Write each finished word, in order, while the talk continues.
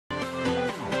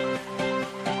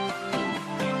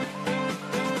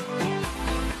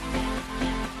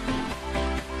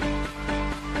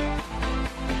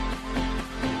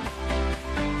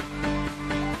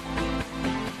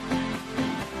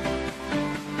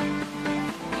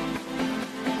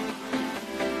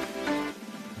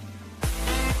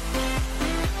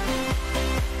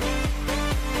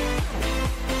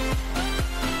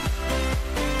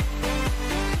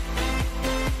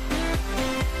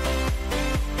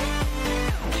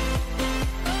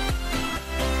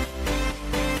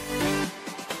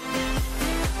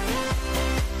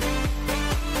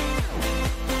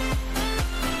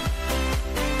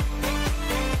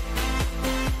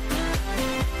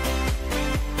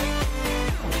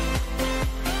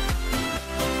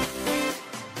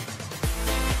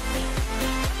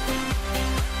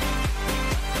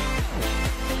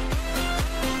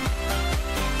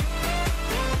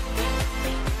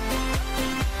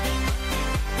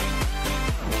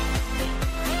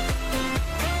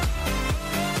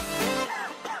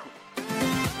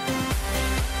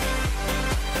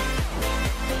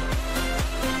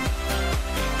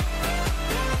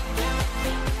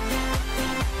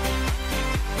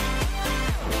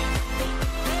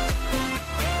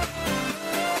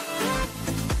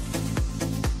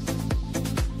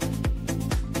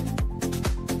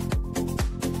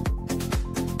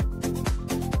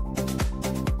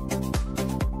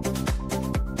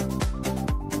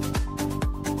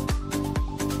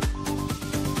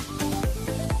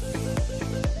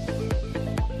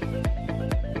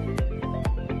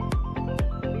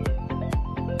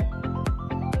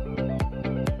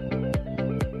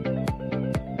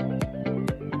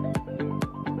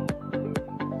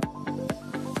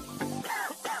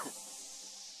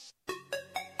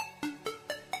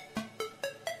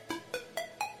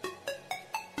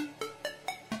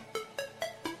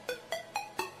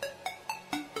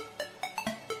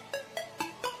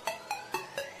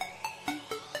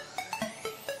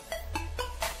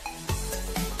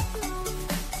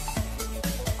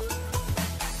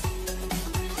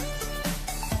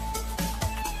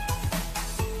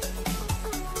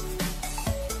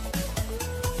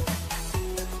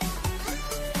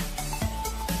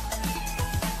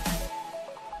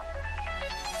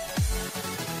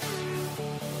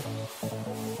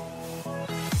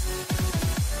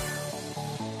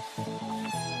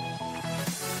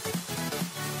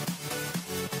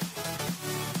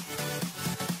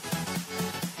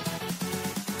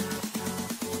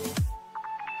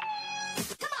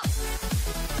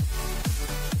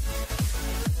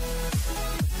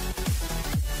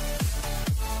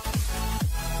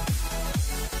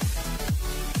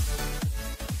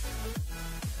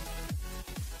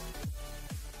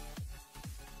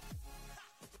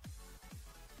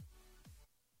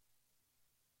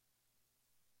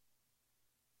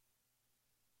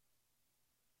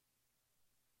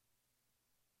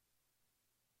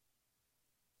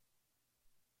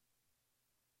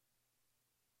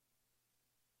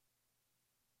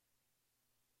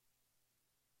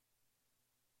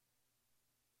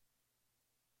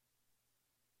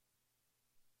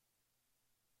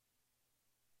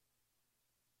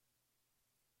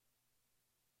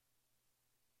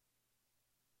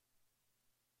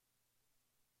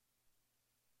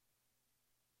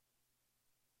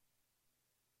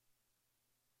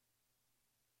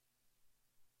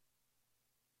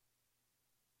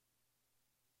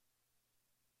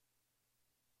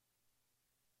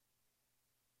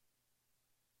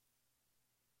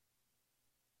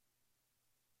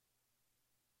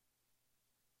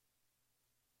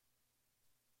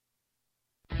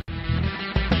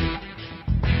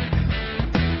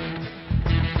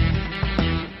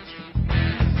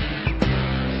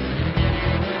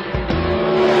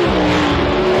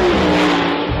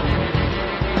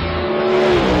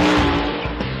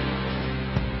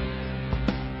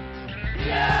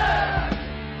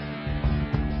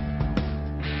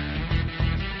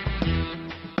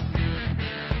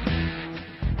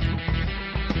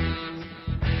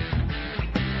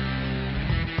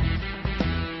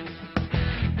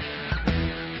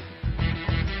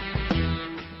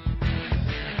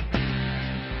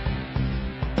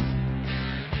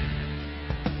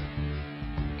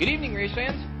Good evening, race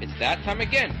fans. It's that time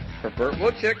again for Burt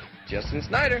Wochick, Justin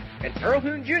Snyder, and Earl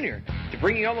Hoon Jr. to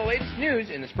bring you all the latest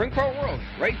news in the sprint car world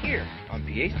right here on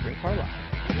PA Sprint Car Live.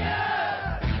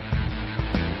 Yeah!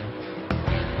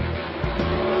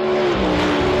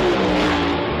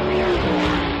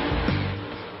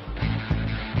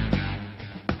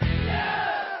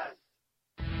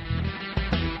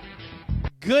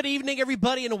 Good evening,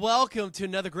 everybody, and welcome to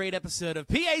another great episode of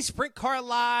PA Sprint Car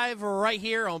Live right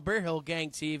here on Bear Hill Gang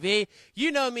TV.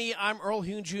 You know me, I'm Earl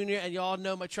Hoon Jr., and y'all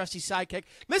know my trusty sidekick,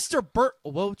 Mr. Burt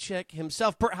Wochick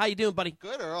himself. Burt, how you doing, buddy?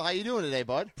 Good, Earl. How you doing today,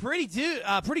 bud? Pretty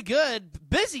good.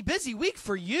 Busy week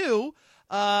for you.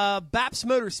 Baps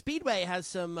Motor Speedway has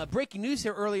some breaking news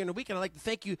here earlier in the week, and I'd like to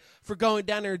thank you for going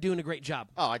down there and doing a great job.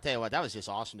 Oh, I tell you what, that was just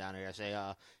awesome down there yesterday.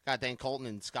 Got to thank Colton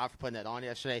and Scott for putting that on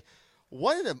yesterday.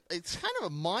 It's kind of a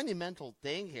monumental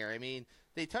thing here. I mean,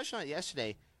 they touched on it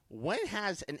yesterday. When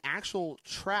has an actual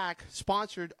track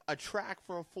sponsored a track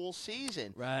for a full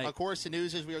season? Right. Of course, the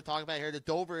news is we were talking about here, the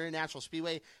Dover International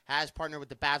Speedway has partnered with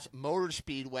the Baps Motor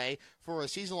Speedway for a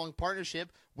season-long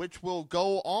partnership, which will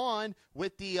go on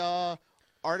with the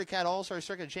Arctic Cat All-Star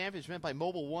Circuit Champions meant by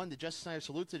Mobil 1. The Justin Snyder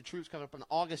Salute to the Troops coming up on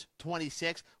August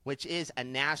 26th, which is a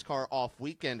NASCAR off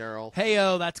weekend, Earl.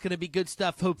 Hey-o, that's going to be good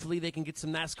stuff. Hopefully they can get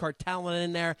some NASCAR talent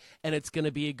in there, and it's going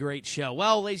to be a great show.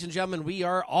 Well, ladies and gentlemen, we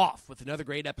are off with another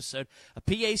great episode of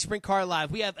PA Sprint Car Live.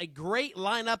 We have a great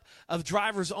lineup of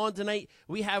drivers on tonight.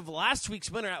 We have last week's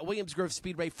winner at Williams Grove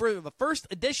Speedway for the first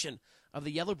edition of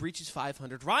the Yellow Breeches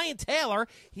 500. Ryan Taylor,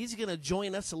 he's going to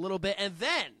join us a little bit, and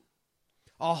then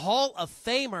a Hall of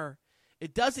Famer.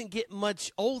 It doesn't get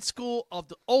much old school of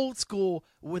the old school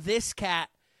with this cat,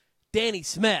 Danny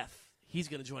Smith. He's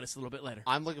going to join us a little bit later.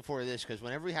 I'm looking forward to this because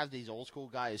whenever we have these old school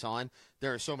guys on,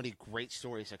 there are so many great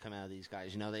stories that come out of these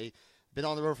guys. You know, they've been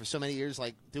on the road for so many years.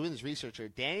 Like doing this research here,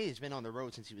 Danny has been on the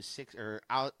road since he was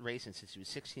out racing since he was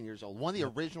 16 years old. One of the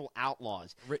original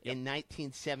Outlaws in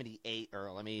 1978,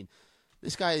 Earl. I mean,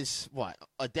 this guy's,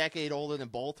 a decade older than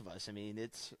both of us. I mean,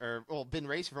 been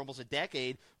racing for almost a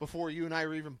decade before you and I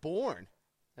were even born.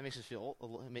 That makes us feel,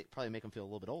 probably make him feel a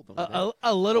little bit old.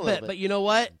 A little bit, but you know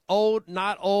what? Old,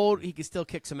 not old, he can still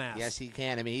kick some ass. Yes, he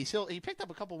can. I mean, he picked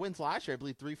up a couple wins last year. I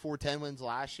believe 3, 4, 10 wins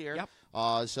last year.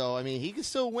 Yep. So, I mean, he can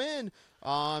still win,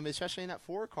 especially in that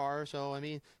 4 car. So, I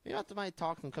mean, maybe I might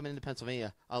talk to him coming into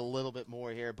Pennsylvania a little bit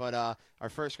more here. But our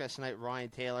first guest tonight, Ryan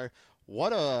Taylor.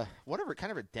 What a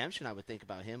kind of redemption I would think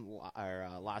about him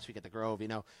last week at the Grove. You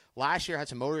know, last year had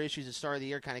some motor issues at the start of the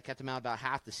year, kind of kept him out about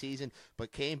half the season,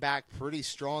 but came back pretty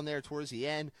strong there towards the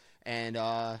end and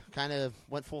kind of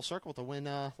went full circle to win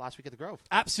last week at the Grove.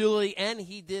 Absolutely, and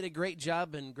he did a great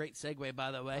job and great segue, by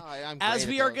the way. I'm As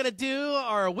we are going to do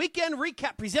our weekend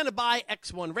recap presented by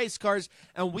X1 Race Cars,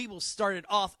 and we will start it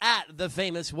off at the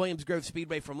famous Williams Grove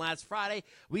Speedway from last Friday.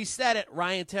 We said it,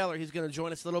 Ryan Taylor, he's going to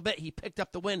join us a little bit. He picked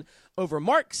up the win over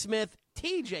Mark Smith,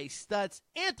 TJ Stutz,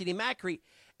 Anthony Macri,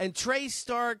 and Trey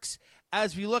Starks.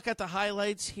 As we look at the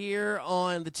highlights here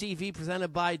on the TV presented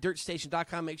by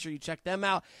DirtStation.com, make sure you check them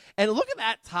out. And look at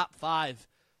that top 5,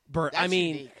 Burt. That's I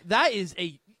mean, unique. that is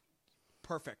a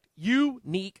perfect,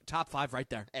 unique top 5 right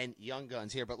there. And young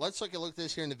guns here. But let's look at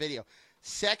this here in the video.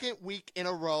 Second week in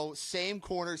a row, same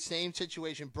corner, same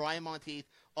situation. Brian Monteith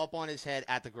up on his head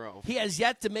at the Grove. He has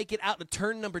yet to make it out to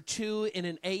turn number 2 in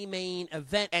an A-main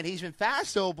event. And he's been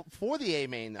fast, though, for the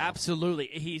A-main, though. Absolutely.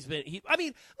 I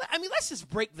mean, let's just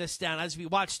break this down as we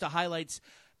watch the highlights.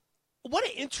 What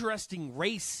an interesting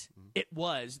race it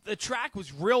was. The track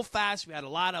was real fast. We had a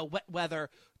lot of wet weather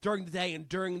during the day and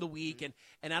during the week, and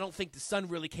I don't think the sun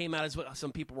really came out as what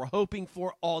some people were hoping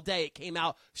for all day. It came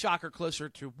out, shocker, closer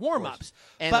to warm-ups.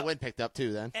 And the wind picked up,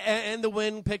 too, then. And the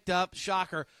wind picked up,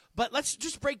 shocker. But let's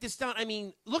just break this down. I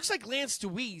mean, looks like Lance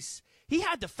Deweese, he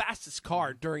had the fastest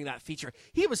car during that feature.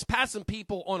 He was passing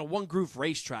people on a one-groove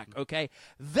racetrack, okay?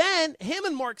 Then him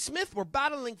and Mark Smith were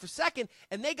battling for second,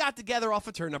 and they got together off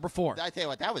of turn number 4. I tell you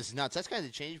what, that was nuts. That's kind of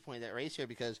the change point of that race here,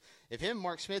 because if him and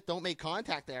Mark Smith don't make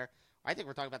contact there, I think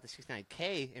we're talking about the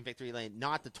 69K in victory lane,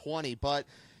 not the 20. But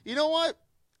you know what?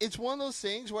 It's one of those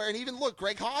things where, and even look,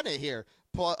 Greg Hodnett here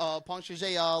punctures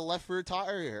a left rear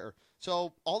tire here.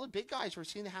 So all the big guys were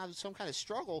seen to have some kind of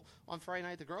struggle on Friday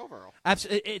night at the Grove, Earl.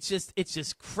 Absolutely. It's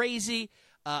just crazy.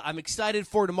 I'm excited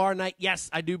for tomorrow night. Yes,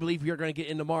 I do believe we are going to get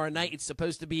in tomorrow night. It's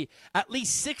supposed to be at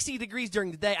least 60 degrees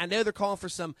during the day. I know they're calling for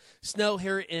some snow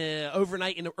here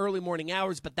overnight in the early morning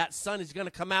hours, but that sun is going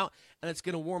to come out, and it's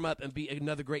going to warm up and be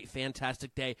another great,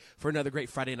 fantastic day for another great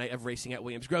Friday night of racing at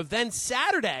Williams Grove. Then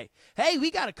Saturday, hey,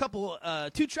 we got a couple,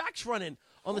 2 tracks running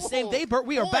on the same day, Burt.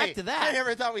 We are back to that. I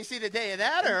never thought we'd see the day of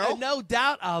that, Earl. No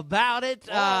doubt about it.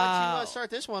 Well, why don't you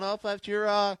start this one up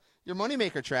after your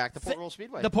moneymaker track, the Port Royal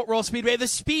Speedway. The Port Royal Speedway, the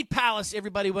Speed Palace.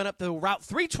 Everybody went up the Route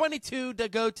 322 to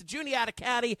go to Juniata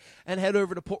County and head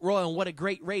over to Port Royal, and what a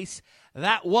great race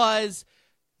that was.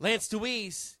 Lance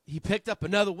Deweese, he picked up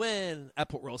another win at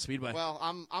Port Royal Speedway. Well,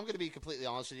 I'm going to be completely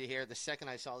honest with you here. The second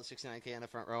I saw the 69K in the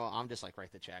front row, I'm just like,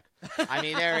 write the check. I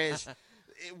mean, there is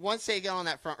once they get on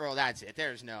that front row, that's it.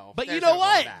 There's no. But there's you know no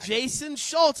what? going back. Jason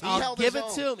Schultz, I'll held give his it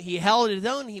own. to him. He held his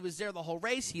own. He was there the whole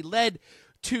race. He led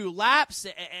 2 laps,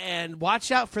 and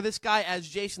watch out for this guy as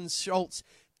Jason Schultz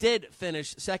did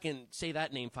finish second. Say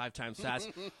that name 5 times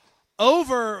fast.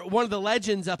 Over one of the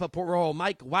legends up at Port Royal,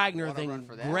 Mike Wagner, What a run then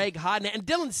for them. Greg Hodnett, and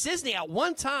Dylan Cisney. At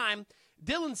one time,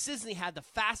 Dylan Cisney had the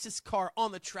fastest car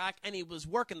on the track, and he was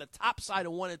working the top side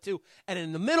of 1 and 2. And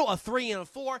in the middle of 3 and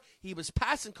 4, he was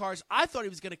passing cars. I thought he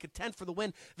was going to contend for the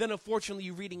win. Then,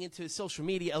 unfortunately, reading into his social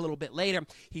media a little bit later,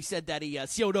 he said that he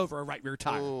sealed over a right rear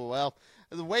tire. Oh, well,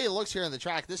 the way it looks here on the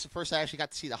track, this is the first I actually got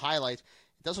to see the highlights.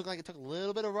 It does look like it took a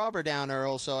little bit of rubber down,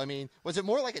 Earl. So, I mean, was it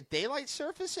more like a daylight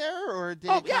surface there, or did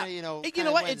it kind of, You know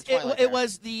kinda what? blend the twilight It there?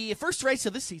 was the first race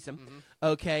of the season.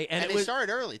 Okay, And it they was,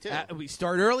 started early, too. we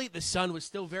started early. The sun was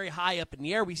still very high up in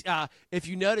the air. We, if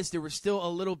you notice, there was still a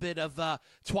little bit of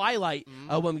twilight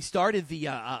when we started the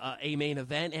A main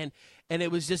event, and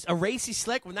it was just a racy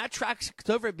slick. When that track's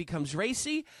over, it becomes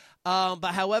racy.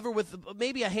 But however, with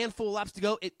maybe a handful of laps to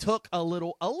go, it took a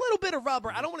little bit of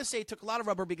rubber. I don't want to say it took a lot of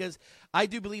rubber because I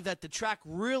do believe that the track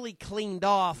really cleaned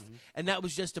off, and that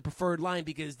was just a preferred line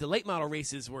because the late model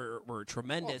races were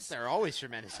tremendous. Well, they're always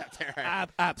tremendous out there.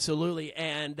 Absolutely.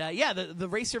 And, the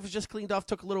race surface just cleaned off,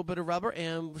 took a little bit of rubber,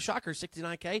 and shocker,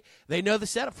 69K, they know the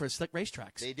setup for slick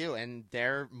racetracks. They do, and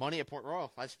they're money at Port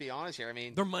Royal. Let's be honest here. I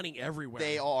mean, They're money everywhere.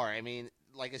 they are. I mean,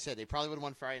 like I said, they probably would have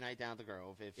won Friday night down at the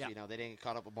Grove if Yeah. they didn't get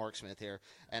caught up with Mark Smith here.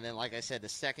 And then, like I said, the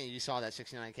second you saw that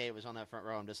 69K was on that front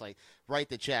row, I'm just like, write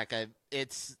the check.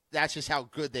 That's just how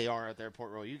good they are at their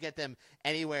Port Royal. You get them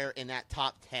anywhere in that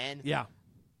top 10. Yeah.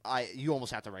 You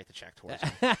almost have to write the check towards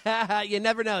them. You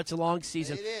never know. It's a long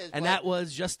season. It is, and but- that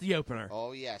was just the opener.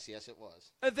 Oh, yes, it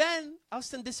was. And then I'll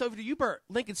send this over to you, Bert.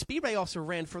 Lincoln Speedway also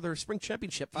ran for their spring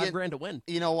championship, $5,000 to win.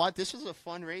 You know what? This was a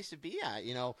fun race to be at.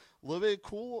 A little bit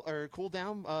cool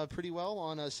down pretty well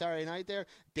on a Saturday night there.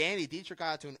 Danny Dietrich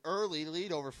got to an early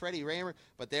lead over Freddie Raymer,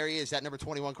 but there he is, that number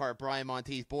 21 car, Brian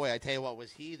Monteith. Boy, I tell you what,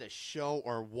 was he the show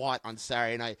or what on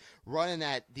Saturday night? Running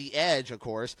at the edge, of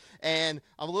course. And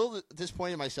I'm a little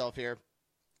disappointed in myself here.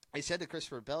 I said to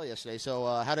Christopher Bell yesterday, so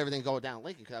how'd everything go down at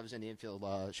Lincoln? Because I was in the infield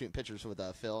shooting pictures with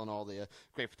Phil and all the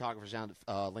great photographers down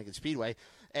at Lincoln Speedway.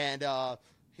 And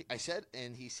he said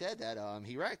that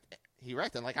he wrecked. He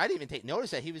wrecked. And, I didn't even take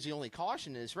notice that he was the only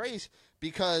caution in this race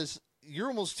because you're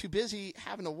almost too busy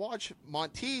having to watch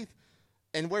Monteith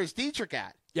and where's Dietrich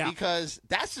at? Yeah. Because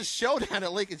that's the showdown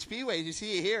at Lincoln Speedway. You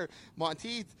see it here.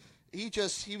 Monteith, he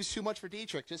was too much for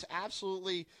Dietrich. Just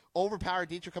absolutely overpowered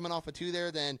Dietrich coming off of 2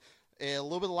 there. Then a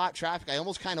little bit of lot traffic. I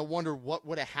almost kind of wonder what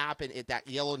would have happened if that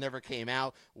yellow never came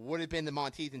out. Would have been the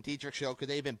Monteith and Dietrich show because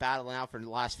they've been battling out for the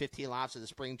last 15 laps of the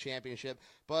spring championship.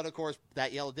 But, of course,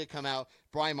 that yellow did come out.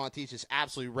 Brian Monteith just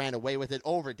absolutely ran away with it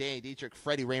over Danny Dietrich,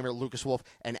 Freddie Raymer, Lucas Wolf,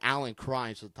 and Alan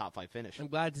Crimes with the top 5 finish. I'm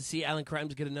glad to see Alan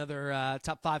Crimes get another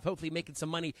top 5, hopefully making some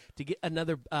money to get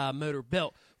another motor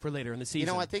built for later in the season. You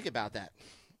know what? Think about that.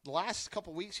 The last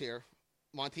couple weeks here,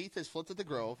 Monteith has flipped at the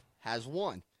Grove, has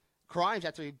won. Crimes,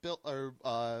 after he built or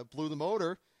blew the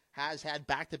motor, has had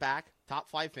back-to-back top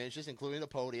 5 finishes, including a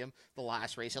podium, the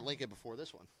last race at Lincoln before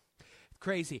this one.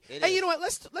 Crazy. It Hey, is. you know what?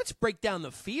 Let's break down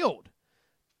the field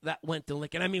that went to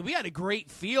Lincoln. I mean, we had a great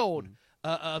field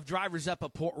of drivers up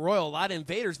at Port Royal, a lot of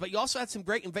invaders, but you also had some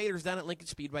great invaders down at Lincoln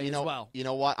Speedway as well. You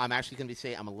know what? I'm actually going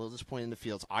to I'm a little disappointed in the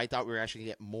fields. I thought we were actually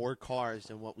going to get more cars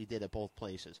than what we did at both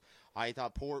places. I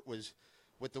thought Port was,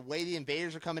 with the way the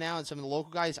invaders are coming out and some of the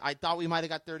local guys, I thought we might have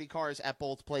got 30 cars at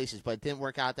both places, but it didn't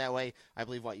work out that way. I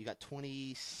believe, you got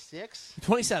 26?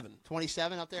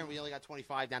 27 up there, and we only got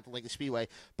 25 down to Lincoln Speedway.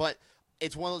 But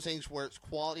it's one of those things where it's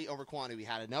quality over quantity. We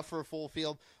had enough for a full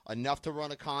field, enough to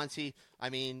run a consi. I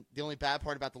mean, the only bad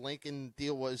part about the Lincoln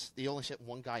deal was they only sent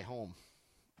one guy home.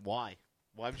 Why?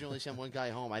 Why would you only send one guy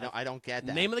home? I don't get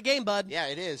that. Name of the game, bud. Yeah,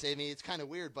 it is. I mean, it's kind of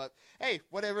weird, but hey,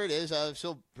 whatever it is,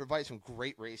 still provide some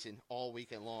great racing all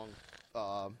weekend long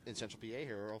in Central PA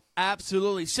here, Earl.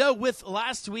 Absolutely. So with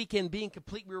last weekend being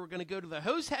complete, we were going to go to the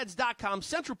hoseheads.com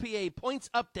Central PA points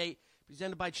update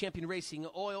presented by Champion Racing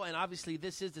Oil, and obviously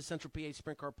this is the Central PA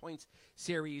Sprint Car Points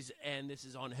Series, and this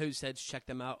is on Hoseheads. Check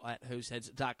them out at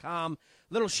hoseheads.com.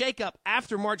 Little shakeup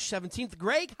after March 17th.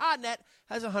 Greg Hodnett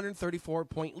has a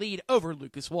 134-point lead over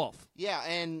Lucas Wolf. Yeah,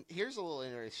 and here's a little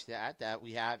interesting stat that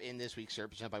we have in this week's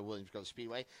presented by Williams Grove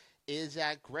Speedway. is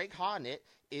that Greg Hodnett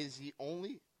is the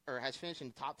only or has finished in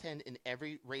the top 10 in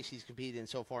every race he's competed in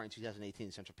so far in 2018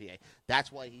 in Central PA.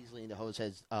 That's why he's leading the Hose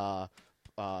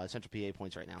Central PA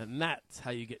points right now. And that's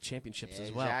how you get championships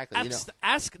as well. Exactly.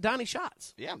 Ask Donnie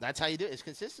Schatz. Yeah, that's how you do it. It's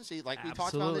consistency, like we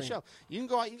talked about on the show. You can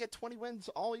go out and get 20 wins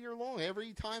all year long,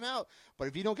 every time out. But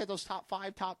if you don't get those top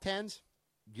 5, top 10s,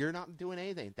 you're not doing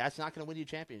anything. That's not going to win you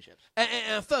championships.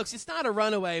 And folks, it's not a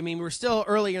runaway. I mean, we're still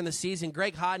earlier in the season.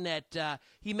 Greg Hodnett,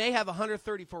 he may have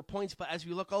 134 points, but as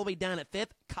we look all the way down at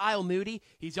 5th, Kyle Moody,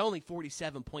 he's only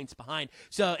 47 points behind.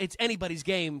 So it's anybody's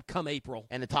game come April.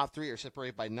 And the top 3 are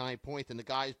separated by 9 points, and the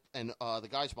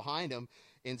guys behind him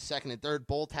in second and third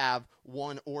both have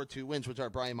 1 or 2 wins, which are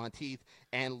Brian Monteith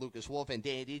and Lucas Wolf. And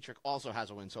Danny Dietrich also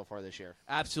has a win so far this year.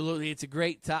 Absolutely. It's a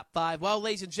great top 5. Well,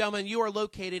 ladies and gentlemen, you are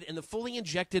located in the fully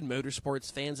injected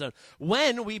Motorsports Fan Zone.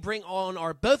 When we bring on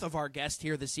both of our guests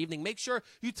here this evening, make sure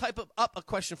you type up a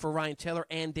question for Ryan Taylor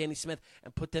and Danny Smith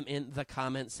and put them in the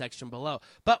comment section below.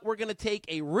 But we're going to take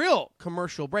a real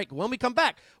commercial break. When we come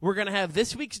back, we're going to have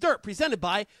This Week's Dirt presented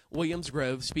by Williams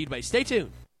Grove Speedway. Stay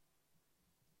tuned.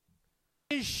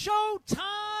 It's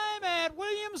showtime at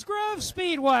Williams Grove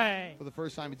Speedway. For the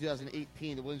first time in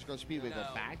 2018, the Williams Grove Speedway go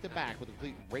back-to-back with a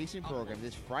complete racing program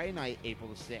this Friday night, April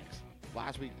the 6th.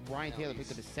 Last week, Ryan Taylor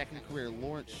picked up his second career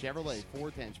Lawrence Chevrolet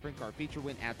 410 Sprint Car feature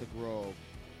win at the Grove.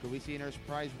 Could we see another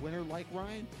surprise winner like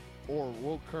Ryan? Or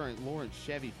will current Lawrence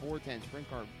Chevy 410 Sprint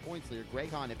Car points leader Greg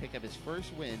Hodnett pick up his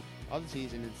first win of the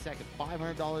season and second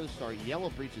 $500 star Yellow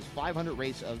Breech's 500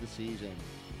 race of the season?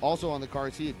 Also on the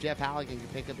card, see if Jeff Halligan can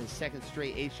pick up his second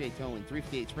straight HJ Towing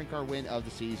 358 Sprint Car win of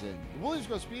the season. The Williams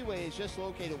Grove Speedway is just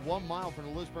located 1 mile from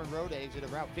the Lisburn Road exit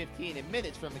of Route 15 and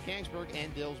minutes from Mechanicsburg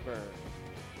and Dillsburg.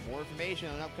 For more information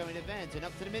on upcoming events and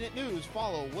up-to-the-minute news,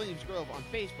 follow Williams Grove on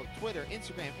Facebook, Twitter,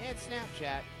 Instagram, and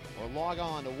Snapchat, or log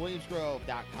on to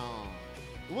williamsgrove.com.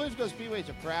 The Williams Grove Speedway is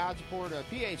a proud supporter of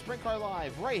PA Sprint Car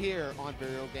Live right here on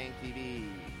Burial Gang TV.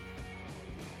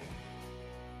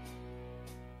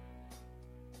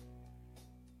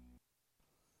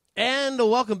 And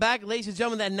welcome back, ladies and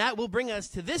gentlemen. That will bring us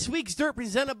to This Week's Dirt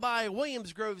presented by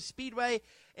Williams Grove Speedway.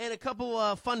 And a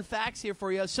couple fun facts here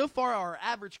for you. So far, our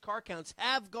average car counts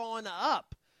have gone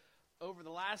up over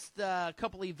the last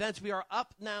couple events. We are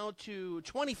up now to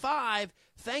 25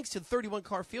 thanks to the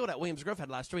 31-car field at Williams Grove had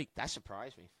last week. That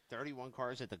surprised me. 31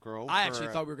 cars at the Grove. I actually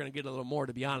thought we were going to get a little more,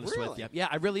 to be honest with you. Yeah,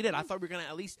 I really did. I thought we were going to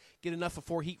at least get enough for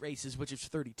 4 heat races, which is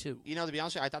 32. You know, to be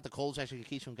honest with you, I thought the colds actually could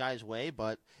keep some guys away,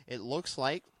 but it looks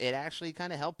like it actually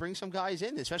kind of helped bring some guys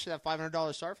in, especially that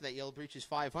 $500 start for that Yellow Breech's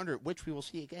 500, which we will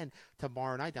see again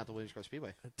tomorrow night down at the Williams Grove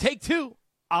Speedway. Take 2.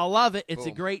 I love it. It's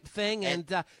Boom. A great thing.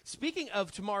 And speaking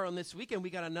of tomorrow and this weekend, we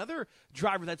got another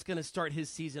driver that's going to start his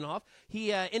season off.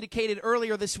 He indicated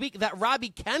earlier this week that Robbie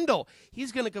Kendall,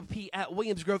 he's going to compete at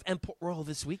Williams Grove and Port Royal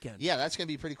this weekend. Yeah, that's going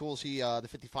to be pretty cool to see the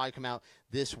 55 come out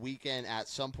this weekend at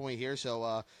some point here.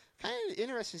 So kind of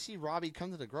interesting to see Robbie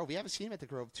come to the Grove. We haven't seen him at the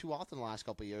Grove too often the last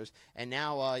couple of years, and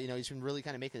now he's been really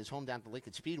kind of making his home down at the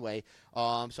Lincoln Speedway.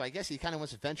 So I guess he kind of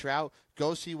wants to venture out,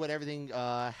 go see what everything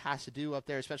has to do up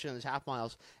there, especially on his half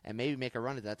miles, and maybe make a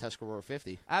run at that Tuscarora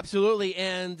 50. Absolutely,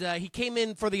 and he came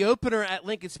in for the opener at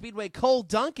Lincoln Speedway. Cole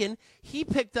Duncan, he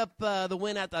picked up the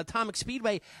win at the Atomic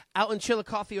Speedway out in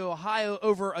Chillicothe, Ohio,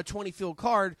 over a 20-field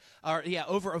card,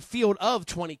 over a field of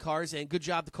 20 cars, and good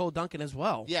job to Cole Duncan as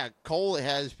well. Yeah, Cole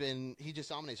he just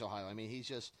dominates Ohio. I mean, he's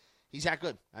that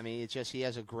good. I mean, it's just he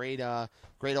has a great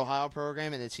Ohio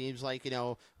program, and it seems like,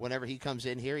 whenever he comes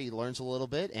in here, he learns a little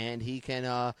bit, and he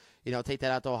can, take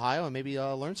that out to Ohio and maybe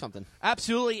learn something.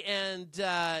 Absolutely, and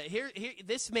here,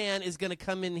 this man is going to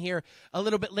come in here a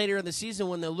little bit later in the season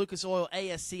when the Lucas Oil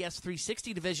ASCS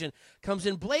 360 division comes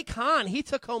in. Blake Hahn, he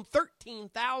took home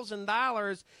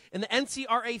 $13,000 in the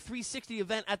NCRA 360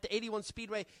 event at the 81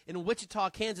 Speedway in Wichita,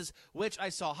 Kansas, which I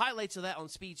saw highlights of that on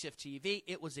Speed Shift TV.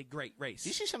 It was a great race. Do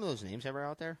you see some of those names ever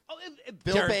out there? Oh,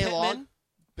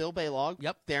 Bill Baylog.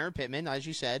 Yep. Darren Pittman, as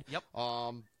you said. Yep.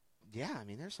 Yeah, I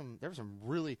mean, there were some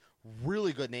really,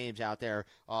 really good names out there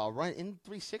running in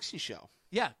 360 show.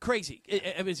 Yeah, crazy.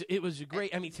 It was a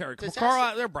great. I mean, Terry Carl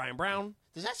out there, Brian Brown.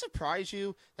 Does that surprise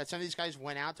you that some of these guys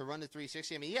went out to run the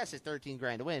 360? I mean, yes, it's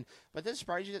 $13,000 to win, but does it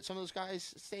surprise you that some of those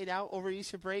guys stayed out over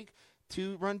Easter break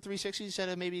to run 360 instead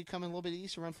of maybe coming a little bit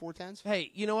east to run 410s?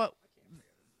 Hey, you know what?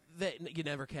 You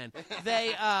never can.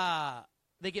 They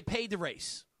get paid to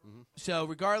race. Mm-hmm. So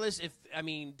regardless,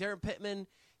 Darren Pittman,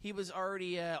 He was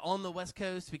already on the West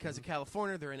Coast because of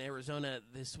California. They're in Arizona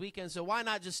this weekend. So why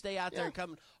not just stay out there and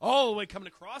come all the way coming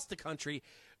across the country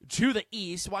to the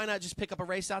east? Why not just pick up a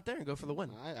race out there and go for the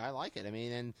win? I like it. I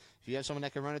mean, and if you have someone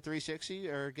that can run a 360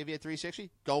 or give you a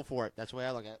 360, go for it. That's the way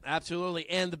I look at it. Absolutely.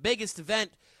 And the biggest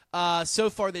event so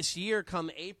far this year come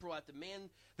April at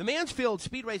the Mansfield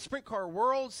Speedway Sprint Car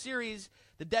World Series.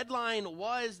 The deadline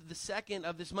was the 2nd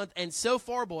of this month. And so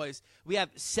far, boys, we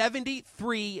have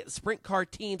 73 sprint car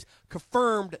teams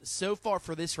confirmed so far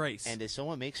for this race. And did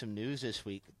someone make some news this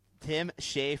week? Tim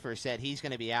Schafer said he's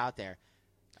going to be out there.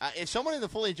 If someone in the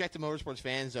Fully Injected Motorsports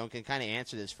fan zone can kind of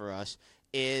answer this for us,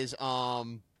 is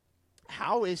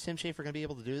how is Tim Schafer going to be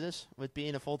able to do this with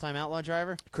being a full-time outlaw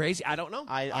driver? Crazy. I don't know.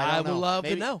 I would don't know. love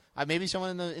to know. Maybe someone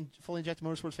in the Fully Injected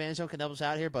Motorsports fan zone can help us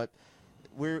out here, but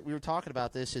we were talking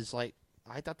about this. Is like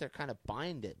I thought they're kind of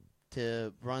binded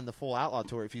to run the full outlaw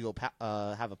tour if you go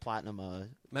have a platinum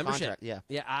membership. Contract.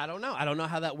 Yeah, I don't know. I don't know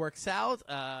how that works out.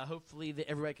 Hopefully,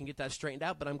 everybody can get that straightened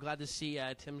out. But I'm glad to see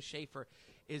Tim Schafer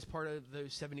is part of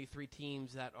those 73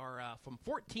 teams that are from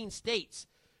 14 states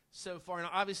so far. And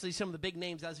obviously, some of the big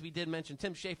names, as we did mention,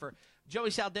 Tim Schafer,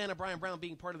 Joey Saldana, Brian Brown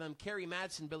being part of them, Kerry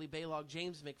Madsen, Billy Baylog,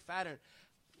 James McFadden.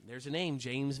 There's a name,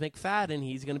 James McFadden.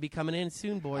 He's going to be coming in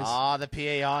soon, boys. The PA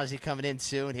Aussie coming in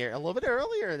soon here. A little bit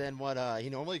earlier than what he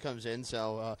normally comes in.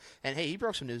 So, and, hey, he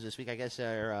broke some news this week. I guess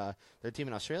their team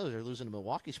in Australia, they're losing the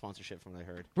Milwaukee sponsorship from what I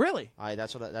heard. Really?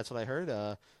 That's what I heard,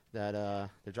 that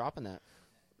they're dropping that.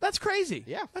 That's crazy.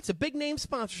 Yeah. That's a big name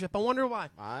sponsorship. I wonder why.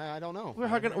 I don't know. We're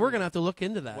gonna have to look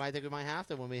into that. Well, I think we might have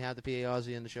to when we have the PA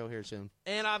Aussie in the show here soon.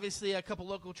 And obviously a couple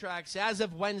local tracks. As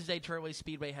of Wednesday, Trailway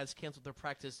Speedway has canceled their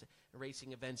practice and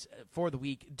racing events for the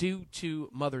week due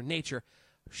to Mother Nature.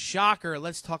 Shocker.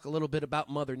 Let's talk a little bit about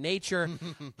Mother Nature.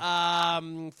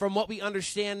 From what we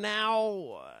understand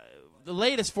now, the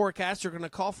latest forecasts are going to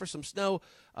call for some snow,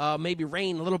 maybe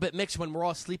rain, a little bit mixed when we're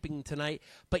all sleeping tonight.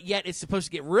 But yet it's supposed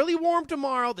to get really warm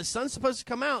tomorrow. The sun's supposed to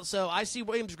come out, so I see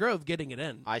Williams Grove getting it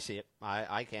in. I see it.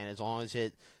 I can, as long as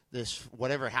this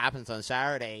whatever happens on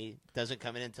Saturday doesn't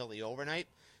come in until the overnight.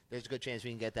 There's a good chance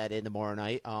we can get that in tomorrow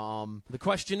night. The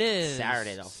question is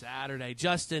Saturday, though. Saturday.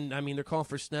 Justin, I mean, they're calling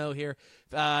for snow here.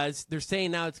 They're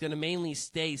saying now it's going to mainly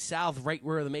stay south, right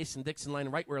where the Mason-Dixon line,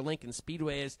 right where Lincoln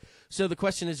Speedway is. So the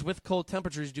question is, with cold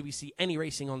temperatures, do we see any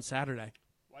racing on Saturday?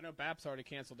 Well, I know BAP's already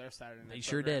canceled their Saturday night. They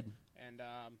sure did. And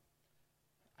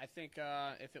I think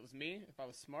if it was me, if I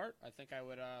was smart, I think I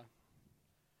would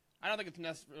I don't think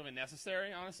it's really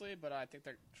necessary, honestly, but I think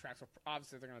their tracks will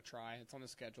obviously they're going to try. It's on the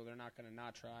schedule. They're not going to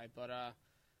not try. But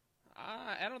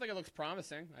I don't think it looks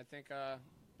promising. I think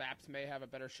BAPS may have a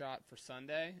better shot for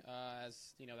Sunday,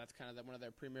 as you know that's kind of one of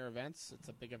their premier events. It's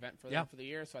a big event for them for the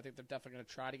year, so I think they're definitely going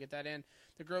to try to get that in.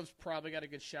 The Grove's probably got a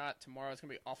good shot. Tomorrow it's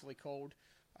going to be awfully cold.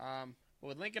 But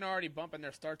with Lincoln already bumping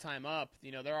their start time up,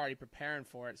 you know, they're already preparing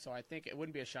for it, so I think it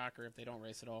wouldn't be a shocker if they don't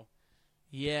race at all.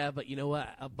 Yeah, but you know what?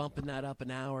 Bumping that up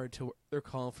an hour to they're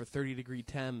calling for 30-degree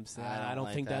temps. I don't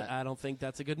think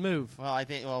that's a good move. Well, I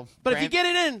think but if you get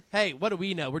it in, hey, what do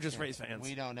we know? We're just race fans.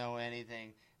 We don't know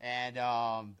anything, and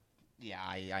I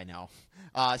know.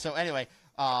 So anyway,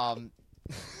 Ryan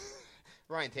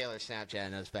Taylor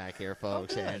Snapchatting us back here,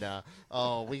 folks, and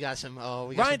we got some.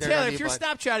 Ryan Taylor, if you're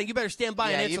Snapchatting, you better stand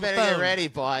by and answer the phone. You better get ready,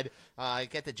 bud.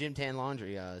 Get the Gym Tan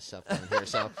Laundry stuff on here.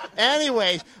 So,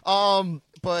 anyways,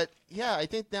 but yeah, I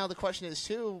think now the question is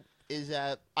too is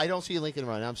that I don't see Lincoln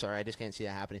run. I'm sorry, I just can't see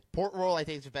that happening. Port Royal, I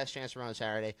think, is the best chance to run on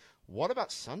Saturday. What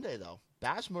about Sunday though?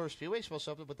 Bass Motor Speedway is supposed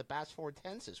to open with the Bass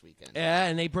 410s this weekend. Yeah,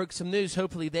 and they broke some news.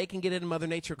 Hopefully they can get in. Mother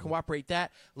Nature cooperate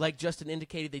that. Like Justin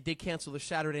indicated, they did cancel their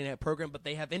Saturday night program, but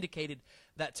they have indicated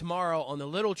that tomorrow on the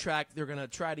little track they're going to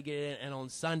try to get in, and on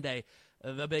Sunday,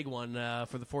 the big one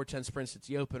for the 410 sprints, it's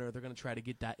the opener. They're going to try to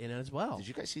get that in as well. Did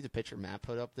you guys see the picture Matt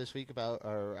put up this week about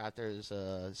or after his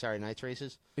Saturday night's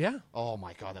races? Yeah. Oh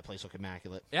my God, that place looked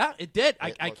immaculate. Yeah, it did.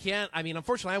 I can't. I mean,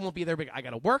 unfortunately, I won't be there. But I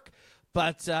got to work.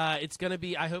 But it's going to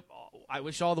be. I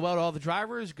wish all the well to all the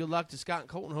drivers. Good luck to Scott and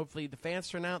Colton. Hopefully, the fans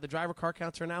turn out, the driver car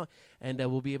counts turn out, and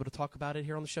we'll be able to talk about it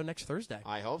here on the show next Thursday.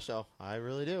 I hope so. I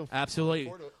really do.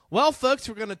 Absolutely. Well, folks,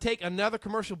 we're going to take another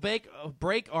commercial break.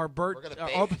 Our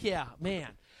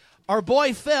Our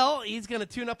boy Phil, he's going to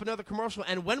tune up another commercial,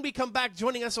 and when we come back,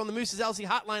 joining us on the Moose's LC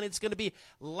Hotline, it's going to be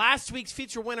last week's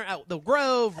feature winner at the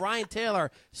Grove, Ryan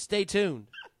Taylor. Stay tuned.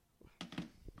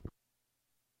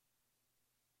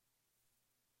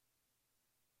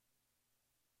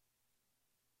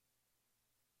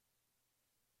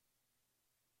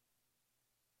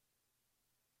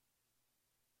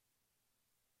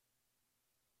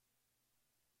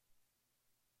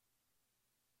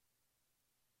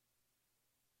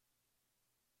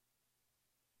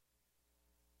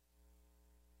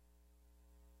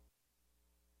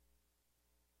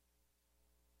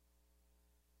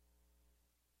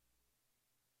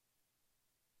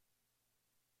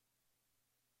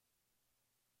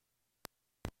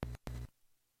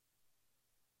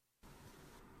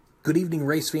 Good evening,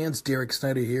 race fans. Derek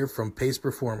Snyder here from Pace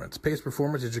Performance. Pace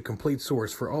Performance is your complete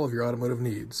source for all of your automotive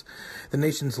needs. The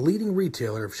nation's leading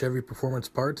retailer of Chevy performance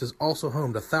parts is also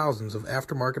home to thousands of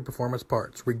aftermarket performance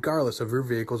parts, regardless of your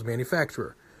vehicle's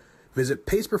manufacturer. Visit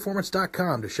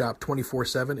paceperformance.com to shop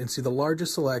 24/7 and see the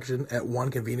largest selection at one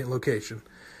convenient location.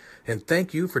 And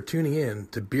thank you for tuning in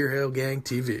to Beer Hill Gang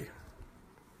TV.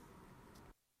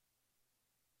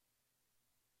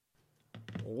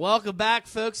 Welcome back,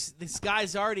 folks. This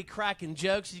guy's already cracking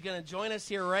jokes. He's going to join us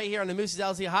right here on the Moose's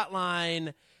LZ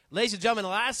Hotline. Ladies and gentlemen,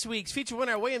 last week's feature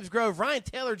winner at Williams Grove, Ryan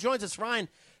Taylor, joins us. Ryan,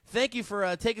 thank you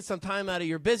for taking some time out of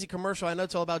your busy commercial. I know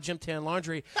it's all about Gym Tan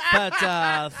Laundry, but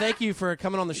thank you for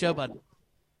coming on the show, bud.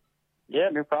 Yeah,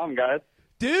 no problem, guys.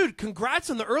 Dude, congrats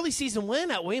on the early season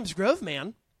win at Williams Grove,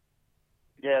 man.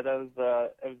 Yeah, that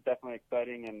was it was definitely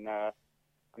exciting, and I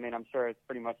mean, I'm sure it's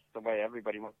pretty much the way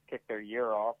everybody wants to kick their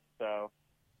year off. So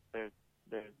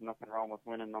there's nothing wrong with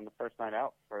winning on the first night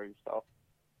out for yourself.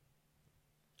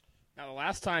 Now, the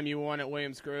last time you won at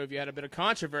Williams Grove, you had a bit of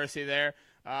controversy there.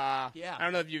 Yeah. I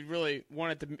don't know if you really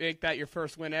wanted to make that your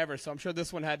first win ever, so I'm sure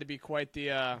this one had to be quite the,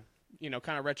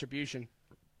 kind of retribution.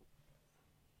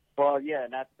 Well, yeah,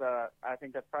 and that's I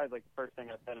think that's probably like the first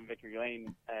thing I said in Victory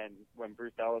Lane. And when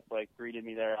Bruce Ellis greeted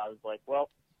me there, I was like, "Well,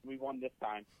 we won this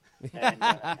time," and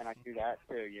I do that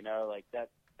too.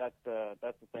 That's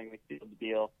the thing. We sealed the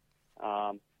deal.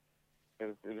 It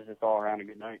was just all around a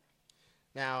good night.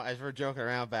 Now, as we're joking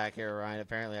around back here, Ryan,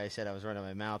 apparently I said I was running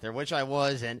my mouth there, which I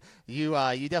was, and you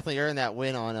definitely earned that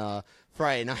win on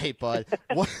Friday night, bud.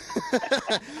 What?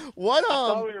 I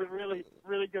thought we were really,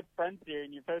 really good friends here,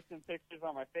 and you're posting pictures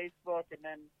on my Facebook, and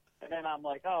then I'm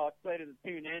like, oh, excited to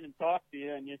tune in and talk to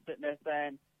you, and you're sitting there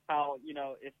saying how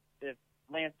if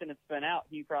Lance didn't spin out,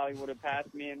 he probably would have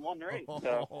passed me and won the race.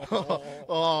 So.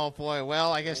 Oh boy,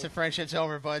 well, I guess the friendship's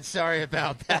over, bud. Sorry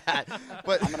about that.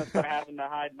 But I'm gonna start having to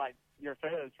hide your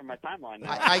photos from my timeline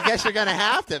now. I guess you're gonna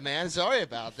have to, man. Sorry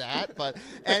about that. But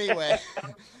anyway,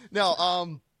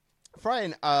 no.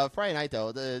 Friday night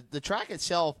though, the track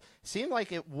itself seemed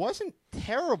like it wasn't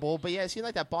terrible, but yeah, it seemed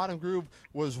like that bottom groove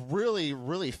was really,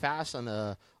 really fast on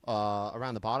the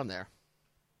around the bottom there.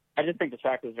 I just think the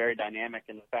track was very dynamic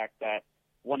in the fact that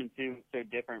 1 and 2 is so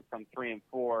different from 3 and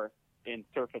 4 in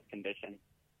surface condition.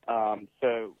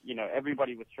 So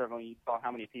everybody was struggling. You saw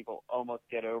how many people almost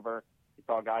get over. You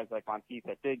saw guys like Monteith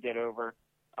that did get over.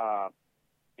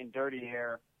 In dirty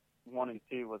air, 1 and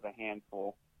 2 was a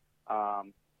handful.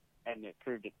 And it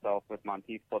proved itself with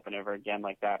Monteith flipping over again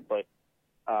like that. But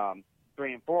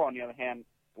 3 and 4, on the other hand,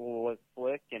 was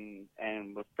slick and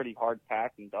was pretty hard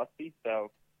packed and dusty.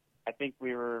 So I think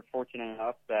we were fortunate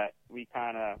enough that we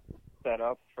kind of set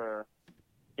up for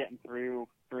getting through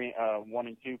 1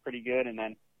 and 2 pretty good, and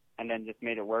then just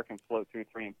made it work and float through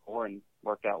 3 and 4 and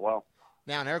worked out well.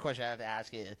 Now, another question I have to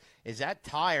ask is that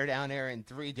tire down there in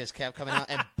 3 just kept coming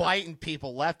out and biting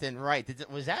people left and right?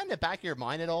 Was that in the back of your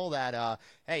mind at all that,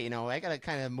 hey, I got to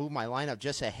kind of move my lineup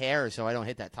just a hair so I don't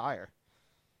hit that tire?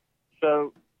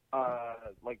 So,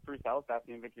 like Bruce Ellis asked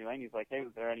me in Victory Lane, he's like, hey,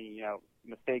 was there any,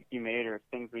 mistakes you made or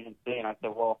things we didn't see? And I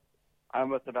said, well, I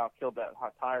almost about killed that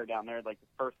hot tire down there, like the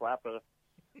first lap of,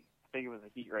 I think it was a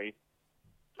heat race.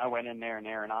 I went in there and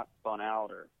the aeronaut spun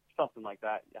out or something like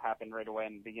that. It happened right away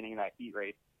in the beginning of that heat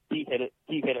race. He hit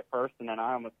it first, and then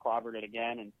I almost clobbered it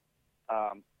again. And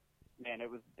man,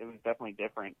 it was definitely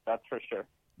different. That's for sure.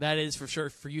 That is for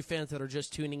sure. For you fans that are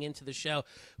just tuning into the show,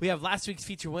 we have last week's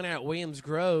feature winner at Williams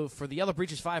Grove for the Yellow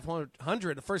Breeches 500,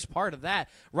 the first part of that.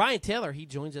 Ryan Taylor, he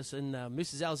joins us in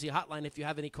Moose's LZ Hotline. If you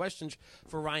have any questions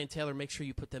for Ryan Taylor, make sure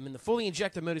you put them in the Fully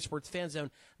Injected Motorsports Fan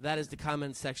Zone. That is the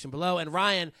comment section below. And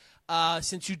Ryan,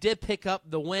 since you did pick up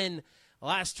the win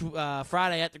last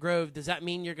Friday at the Grove, does that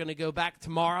mean you're going to go back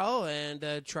tomorrow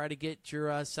and try to get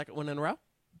your second win in a row?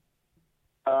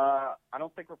 I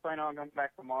don't think we're planning on going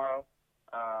back tomorrow.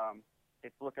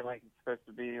 It's looking like it's supposed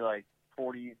to be like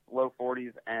 40s, low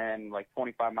 40s, and like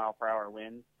 25-mile-per-hour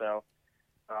winds. So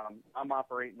I'm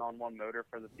operating on one motor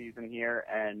for the season here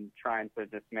and trying to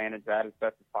just manage that as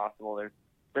best as possible.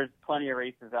 There's plenty of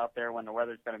races out there when the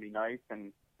weather's going to be nice,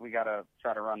 and we got to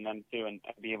try to run them too and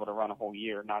be able to run a whole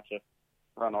year, not just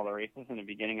run all the races in the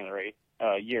beginning of the race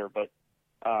year. But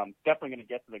definitely going to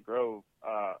get to the Grove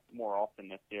more often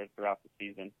this year throughout the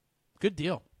season. Good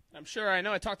deal. I'm sure. I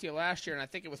know I talked to you last year, and I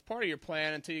think it was part of your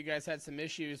plan until you guys had some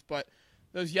issues. But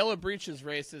those Yellow Breeches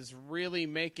races really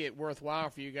make it worthwhile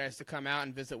for you guys to come out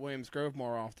and visit Williams Grove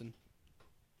more often.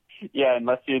 Yeah,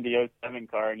 unless you're the 07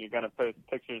 car and you're going to post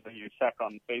pictures of your check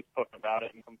on Facebook about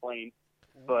it and complain.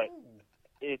 But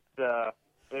it's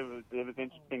it was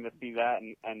interesting to see that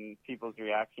and people's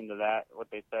reaction to that. What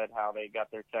they said, how they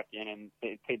got their check in and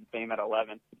they paid the same at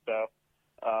 11. So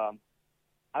I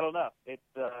don't know. It's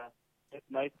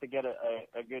nice to get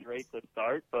a good rate to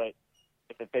start, but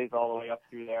if it pays all the way up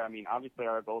through there, I mean, obviously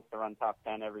our goal is to run top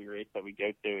 10 every race that we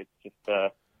go to. It's just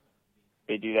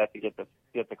they do that to get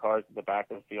the cars at the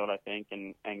back of the field, I think,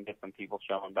 and get some people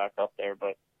showing back up there.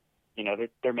 But you know,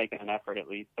 they're making an effort at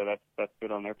least, so that's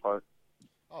good on their part.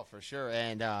 Oh, for sure.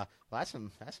 And well, that's some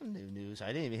new news. I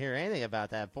didn't even hear anything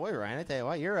about that. Boy, Ryan, I tell you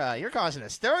what, you're causing a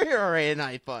stir here already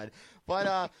tonight, bud.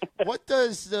 But what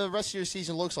does the rest of your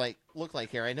season look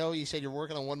like here? I know you said you're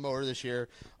working on one motor this year.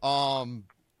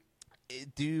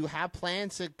 Do you have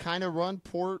plans to kind of run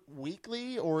Port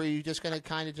weekly, or are you just going to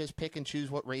kind of just pick and choose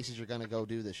what races you're going to go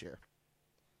do this year?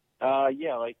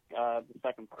 Yeah, like the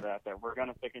second part out there, we're going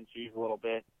to pick and choose a little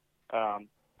bit.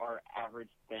 Our average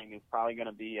thing is probably going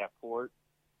to be at Port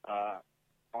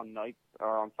on nights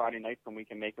or on Friday nights when we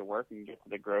can make it work and get to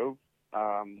the Grove.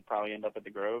 Probably end up at the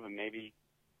Grove and maybe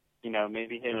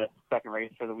hit a second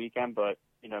race for the weekend. But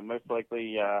most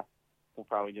likely we'll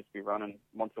probably just be running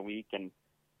once a week and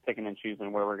picking and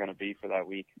choosing where we're going to be for that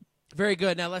week. Very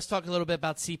good. Now let's talk a little bit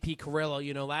about CP Carrillo.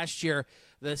 Last year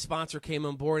the sponsor came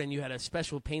on board and you had a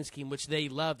special paint scheme which they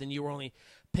loved, and you were only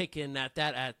picking at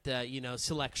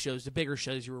select shows, the bigger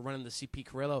shows. You were running the CP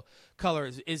Carrillo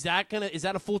colors. Is that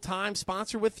a full-time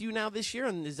sponsor with you now this year,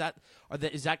 and is that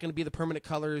going to be the permanent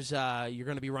colors you're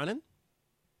going to be running?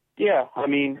 Yeah, I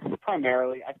mean,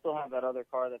 primarily, I still have that other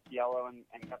car that's yellow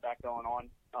and got that going on.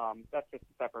 That's just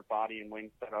a separate body and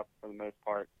wing setup for the most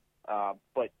part.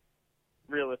 But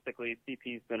realistically,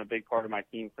 CP's been a big part of my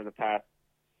team for the past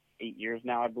 8 years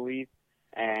now, I believe.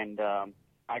 And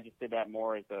I just did that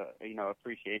more as a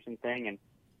appreciation thing,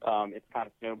 and it's kind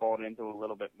of snowballed into a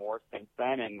little bit more since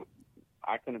then. And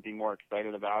I couldn't be more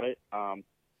excited about it.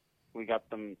 We got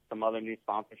some other new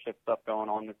sponsorship stuff going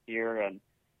on this year, and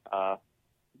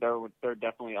they're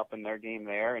definitely up in their game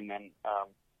there. And then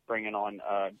bringing on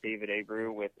David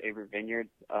Abreu with Abreu Vineyards,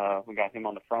 we got him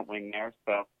on the front wing there,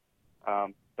 so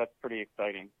that's pretty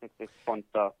exciting. It's fun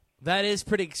stuff. That is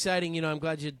pretty exciting. I'm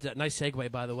glad you – nice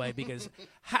segue, by the way, because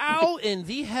how in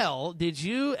the hell did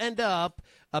you end up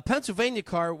a Pennsylvania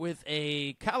car with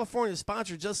a California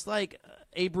sponsor just like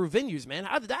Abreu Vineyards, man?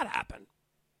 How did that happen?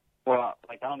 Well,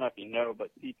 I don't know if you know, but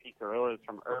CP Carrillo is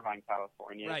from Irvine,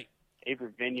 California. Right.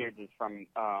 Abreu Vineyards is from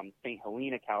St.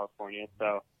 Helena, California.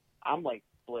 So I'm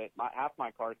split. Half my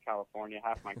car is California,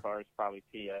 half my car is probably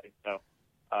PA. So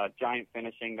Giant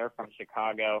Finishing, they're from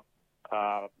Chicago.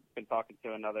 Been talking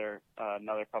to another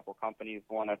couple companies,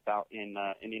 one that's out in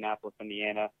Indianapolis,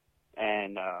 Indiana,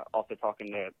 and also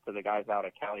talking to the guys out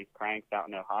at Cali's Cranks out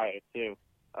in Ohio too,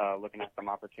 looking at some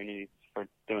opportunities for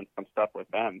doing some stuff with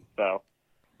them. So,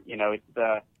 it's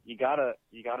you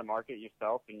gotta market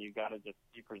yourself, and you gotta just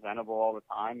be presentable all the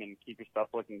time and keep your stuff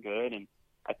looking good. And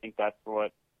I think that's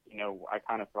what I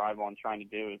kind of thrive on trying to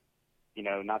do is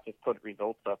not just put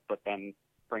results up, but then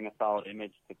bring a solid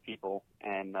image to people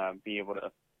and be able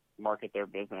to market their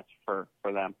business for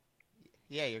them.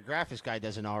 Yeah, your graphics guy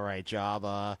does an all right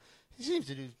job. He seems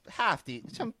to do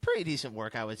some pretty decent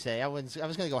work, I would say. I was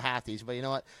going to go half decent, but you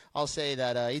know what? I'll say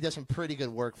that he does some pretty good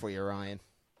work for you, Ryan.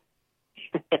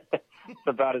 It's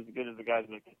about as good as the guys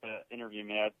that get to interview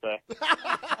me, I'd say.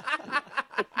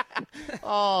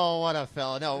 Oh, what a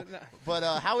fella. No, but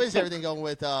how is everything going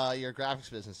with your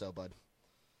graphics business, though, bud?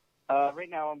 Right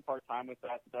now I'm part-time with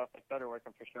that stuff. I started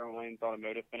working for Sherwin-Williams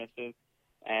Automotive Finishes,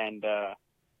 and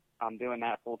I'm doing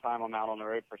that full-time. I'm out on the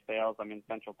road for sales. I'm in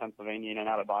central Pennsylvania in and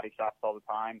out of body shops all the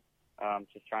time,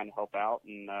 just trying to help out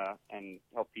and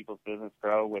help people's business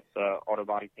grow with auto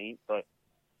body paint. But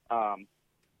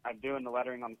I'm doing the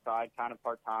lettering on the side, kind of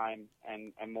part-time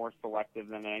and more selective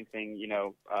than anything,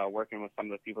 working with some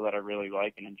of the people that I really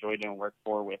like and enjoy doing work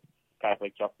for, with guys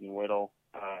like Justin Whittle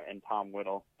and Tom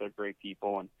Whittle. They're great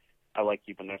people, and I like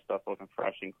keeping their stuff looking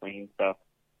fresh and clean. So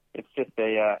it's just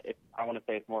I want to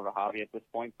say it's more of a hobby at this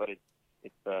point, but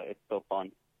it's still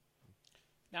fun.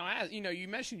 Now, as you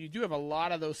mentioned you do have a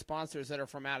lot of those sponsors that are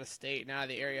from out of state and out of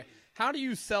the area. How do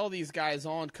you sell these guys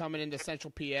on coming into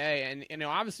Central PA? And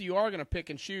obviously you are going to pick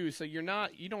and choose, so you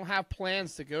don't have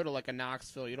plans to go to like a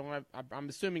Knoxville. I'm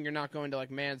assuming you're not going to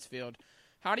like Mansfield.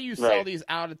 How do you sell these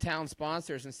out of town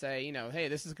sponsors and say, hey,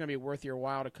 this is going to be worth your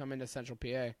while to come into Central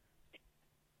PA?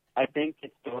 I think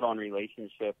it's built on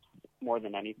relationships more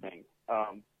than anything.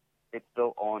 It's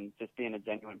built on just being a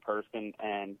genuine person,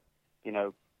 and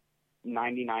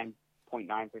 99.9%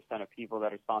 of people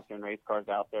that are sponsoring race cars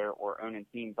out there or owning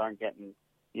teams aren't getting,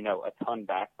 a ton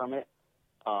back from it.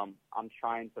 I'm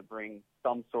trying to bring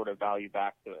some sort of value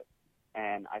back to it.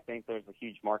 And I think there's a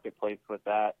huge marketplace with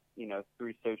that,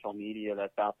 through social media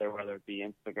that's out there, whether it be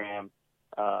Instagram,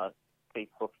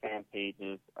 Facebook fan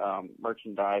pages,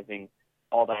 merchandising,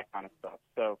 all that kind of stuff.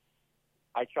 So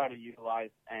I try to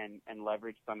utilize and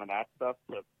leverage some of that stuff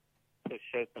to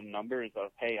show some numbers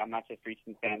of, hey, I'm not just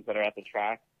reaching fans that are at the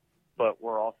track, but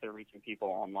we're also reaching people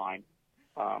online.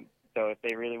 So if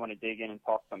they really want to dig in and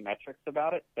talk some metrics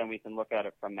about it, then we can look at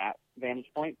it from that vantage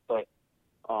point. But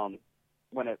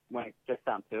when it gets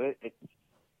down to it,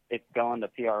 it's going to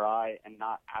PRI and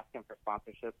not asking for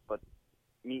sponsorships, but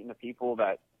meeting the people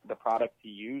that the products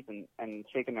you use and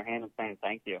shaking their hand and saying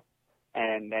thank you.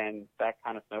 And then that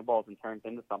kind of snowballs and turns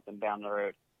into something down the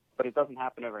road. But it doesn't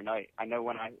happen overnight. I know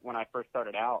when I first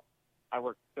started out, I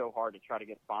worked so hard to try to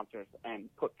get sponsors and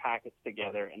put packets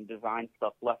together and design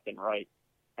stuff left and right.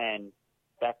 And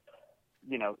that's,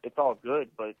 it's all good,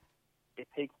 but it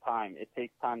takes time. It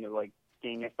takes time to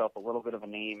gain yourself a little bit of a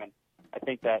name. And I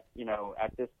think that,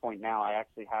 at this point now, I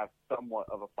actually have somewhat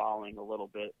of a following a little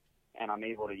bit, and I'm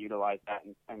able to utilize that.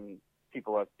 And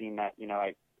people have seen that,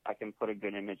 I can put a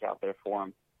good image out there for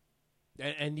them.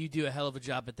 And you do a hell of a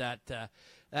job at that.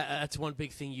 That's one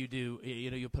big thing you do.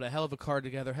 You put a hell of a card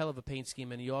together, hell of a paint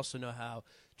scheme, and you also know how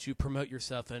to promote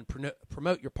yourself and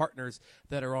promote your partners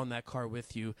that are on that car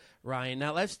with you, Ryan.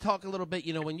 Now let's talk a little bit.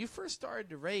 When you first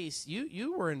started to race,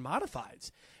 you were in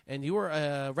modifieds, and you were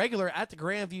a regular at the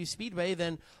Grandview Speedway.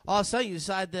 Then all of a sudden you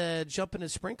decided to jump into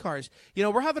sprint cars.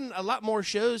 We're having a lot more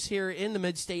shows here in the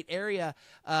mid-state area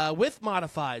with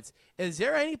modifieds. Is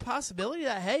there any possibility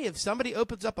that, hey, if somebody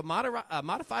opens up a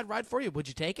modified ride for you, would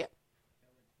you take it?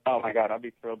 Oh, my God, I'd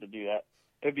be thrilled to do that.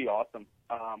 It'd be awesome.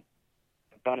 I've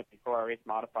done it before. I raced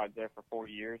modifieds there for 4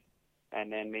 years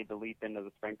and then made the leap into the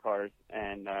sprint cars.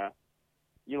 And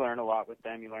you learn a lot with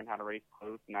them. You learn how to race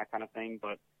close and that kind of thing.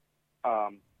 But,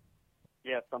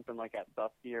 something like at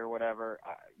Susky or whatever,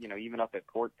 even up at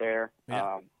Port there,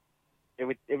 it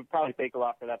would probably take a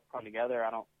lot for that to come together. I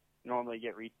don't normally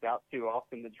get reached out too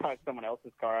often to drive someone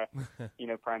else's car.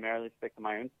 I, primarily stick to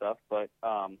my own stuff. But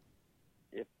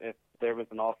if there was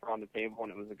an offer on the table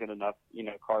and it was a good enough,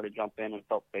 car to jump in and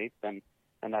felt safe, then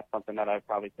that's something that I'd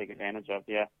probably take advantage of.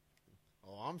 Yeah.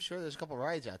 Oh, I'm sure there's a couple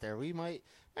rides out there. We might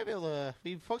be able to.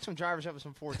 We've hooked some drivers up with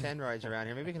some 410 rides around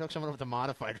here. Maybe we can hook someone up with a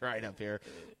modified ride up here.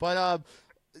 But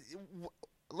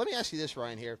let me ask you this,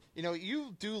 Ryan. Here,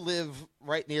 you do live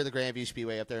right near the Grandview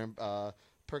Speedway up there in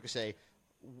Perkasie.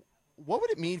 What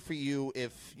would it mean for you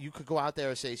if you could go out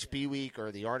there, say Speed Week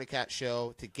or the Arctic Cat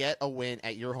Show, to get a win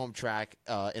at your home track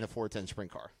in a 410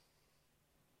 sprint car?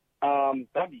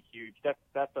 That'd be huge.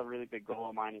 That's a really big goal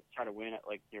of mine, is try to win at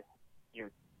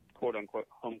your quote unquote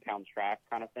hometown track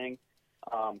kind of thing.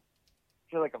 I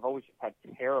feel like I've always just had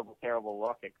terrible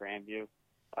luck at Grandview.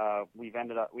 We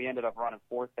ended up running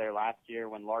fourth there last year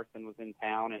when Larson was in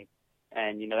town,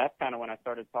 and that's kind of when I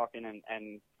started talking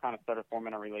and kind of started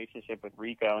forming a relationship with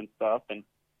Rico and stuff. And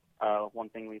one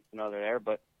thing leads to another there.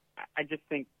 But I just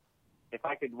think if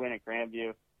I could win at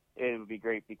Grandview, it would be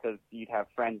great because you'd have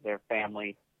friends there,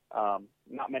 family.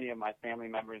 Not many of my family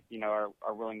members,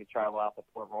 are willing to travel out to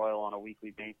Port Royal on a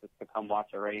weekly basis to come watch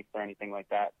a race or anything like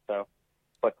that. So,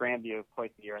 but Grandview, twice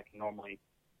a year, I can normally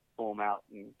pull them out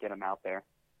and get them out there.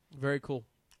 Very cool.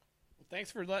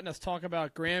 Thanks for letting us talk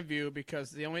about Grandview,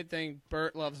 because the only thing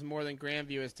Bert loves more than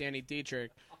Grandview is Danny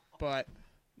Dietrich, but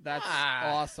that's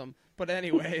awesome. But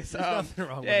anyways, nothing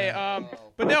wrong with that.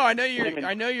 But no, I know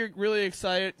you're really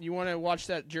excited. You want to watch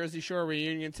that Jersey Shore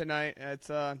reunion tonight. It's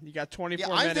you got 24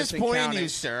 minutes. I'm disappointed in you,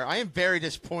 sir. I am very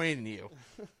disappointed in you.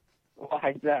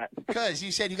 Why is that? Because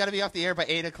you said you got to be off the air by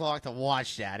 8:00 to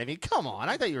watch that. I mean, come on.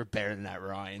 I thought you were better than that,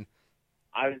 Ryan.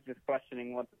 I was just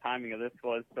questioning what the timing of this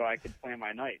was so I could plan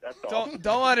my night. That's all.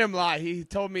 Don't let him lie. He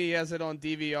told me he has it on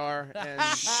DVR. And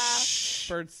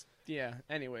Bert's, yeah.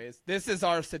 Anyways, this is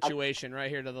our situation right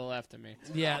here to the left of me.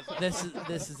 Yeah, this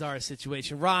is our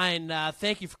situation. Ryan,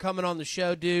 thank you for coming on the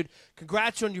show, dude.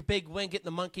 Congrats on your big win, getting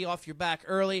the monkey off your back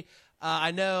early.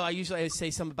 I know I usually say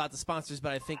something about the sponsors,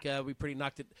 but I think we pretty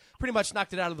much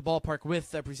knocked it out of the ballpark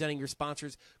with presenting your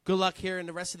sponsors. Good luck here in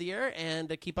the rest of the year,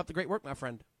 and keep up the great work, my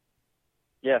friend.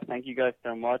 Yeah, thank you guys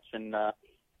so much, and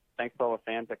thanks to all the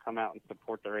fans that come out and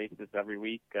support the races every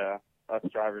week. Us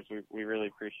drivers, we really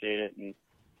appreciate it, and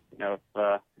if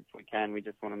we can, we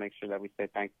just want to make sure that we say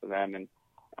thanks to them and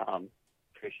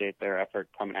appreciate their effort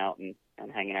coming out and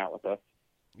hanging out with us.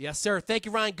 Yes, sir. Thank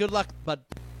you, Ryan. Good luck, bud.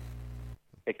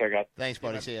 Take care, guys. Thanks,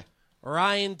 buddy. See ya.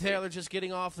 Ryan Taylor just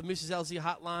getting off the Moose's LZ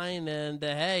hotline, and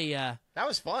hey, that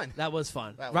was fun. That was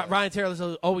fun. That was. Ryan Taylor's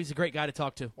always a great guy to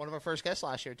talk to. One of our first guests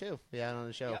last year too. Yeah, on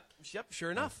the show. Yep.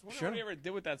 Sure enough. What do you ever did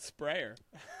with that sprayer?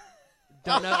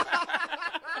 don't know.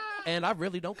 And I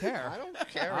really don't care. I don't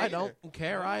care. I don't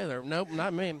care either. Nope,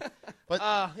 not me. But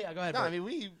yeah, go ahead. no,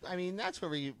 Bert. I mean, that's where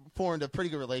we formed a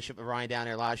pretty good relationship with Ryan down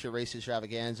there last year, Race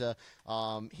Extravaganza.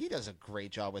 He does a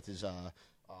great job with his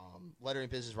lettering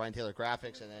business, Ryan Taylor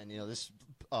Graphics, and then this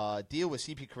deal with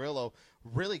CP Carrillo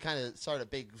really kind of started a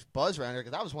big buzz around here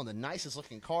because that was one of the nicest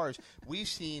looking cars we've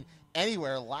seen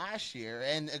anywhere last year,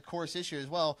 and of course this year as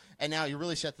well. And now you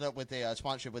really set it up with a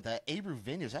sponsorship with Abreu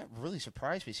Vineyards. That really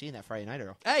surprised me seeing that Friday night,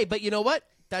 Earl. Hey, but you know what?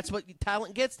 That's what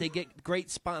talent gets. They get great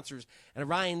sponsors. And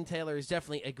Ryan Taylor is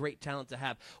definitely a great talent to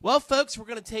have. Well, folks, we're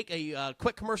going to take a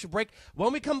quick commercial break.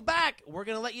 When we come back, we're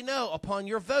going to let you know upon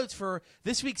your votes for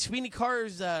this week's Sweeney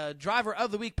Cars Driver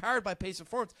of the Week, powered by Pace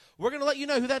Performance. We're going to let you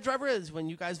know who that driver is when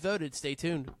you guys voted. Stay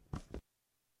tuned.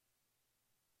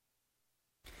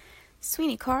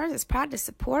 Sweeney Cars is proud to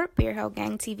support Beer Hill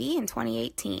Gang TV in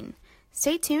 2018.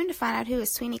 Stay tuned to find out who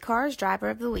is Sweeney Cars Driver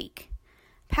of the Week.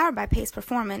 Powered by Pace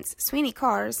Performance, Sweeney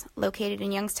Cars, located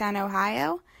in Youngstown,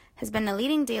 Ohio, has been the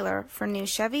leading dealer for new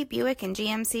Chevy, Buick, and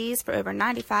GMCs for over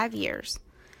 95 years.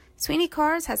 Sweeney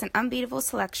Cars has an unbeatable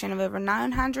selection of over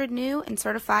 900 new and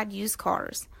certified used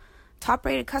cars.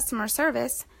 Top-rated customer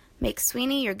service makes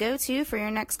Sweeney your go-to for your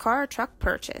next car or truck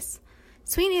purchase.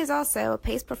 Sweeney is also a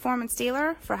Pace Performance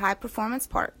dealer for high-performance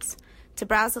parts. To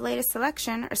browse the latest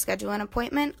selection or schedule an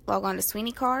appointment, log on to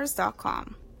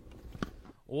SweeneyCars.com.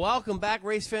 Welcome back,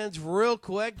 race fans. Real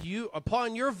quick,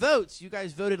 upon your votes, you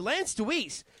guys voted Lance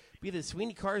Deweese be the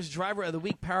Sweeney Cars Driver of the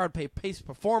Week, powered by Pace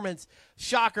Performance.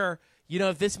 Shocker.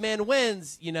 If this man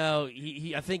wins,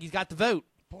 I think he's got the vote.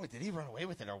 Boy, did he run away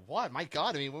with it or what? My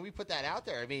God, I mean, when we put that out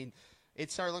there, I mean,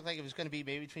 it started looking like it was going to be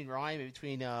maybe between Ryan, maybe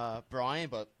between Brian,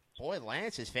 but boy,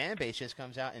 Lance's fan base just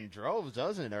comes out in droves,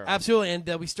 doesn't it, Earl? Absolutely,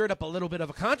 and we stirred up a little bit of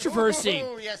a controversy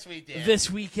yes, we did. This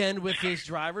weekend with his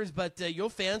drivers, but you'll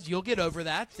get over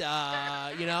that.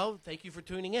 Thank you for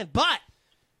tuning in. But,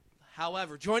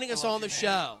 however, joining us on the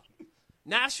show,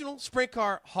 National Sprint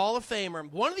Car Hall of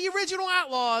Famer, one of the original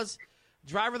Outlaws,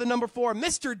 driver the number 4,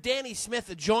 Mr. Danny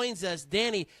Smith joins us.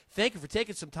 Danny, thank you for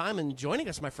taking some time and joining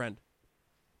us, my friend.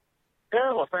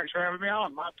 Yeah, well, thanks for having me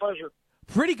on. My pleasure.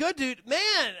 Pretty good, dude.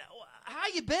 Man, how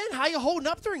you been? How you holding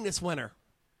up during this winter?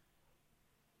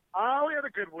 We had a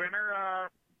good winter.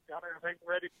 Got everything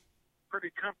ready pretty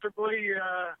comfortably.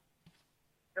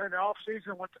 During the off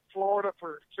season, went to Florida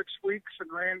for 6 weeks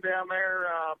and ran down there,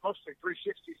 mostly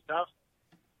 360 stuff.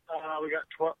 We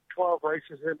got 12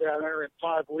 races in down there in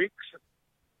 5 weeks.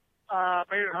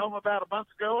 Made it home about a month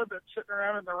ago and been sitting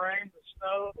around in the rain, the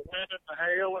snow, the wind, and the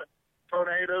hail, and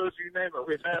tornadoes, you name it,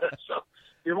 we've had it. So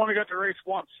you've only got to race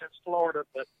once since Florida,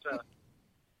 but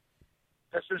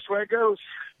that's just the way it goes.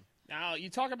 Now, you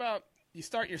talk about you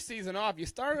start your season off. You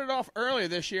started off earlier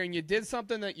this year, and you did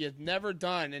something that you've never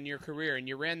done in your career, and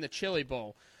you ran the Chili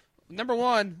Bowl. Number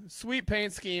one, sweet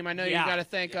paint scheme. I know you got to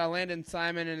thank Landon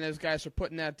Simon and those guys for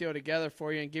putting that deal together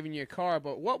for you and giving you a car,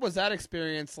 but what was that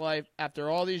experience like after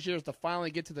all these years to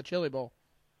finally get to the Chili Bowl?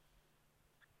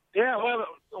 Yeah, well,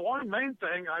 the one main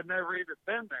thing, I'd never even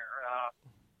been there.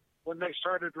 When they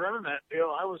started running that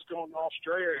deal, I was going to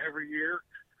Australia every year,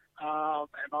 and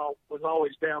I was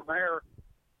always down there.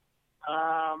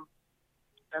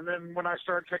 And then when I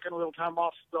started taking a little time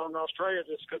off going to Australia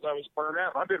just because I was burnt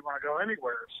out, I didn't want to go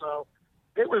anywhere. So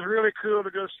it was really cool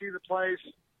to go see the place,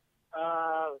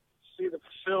 see the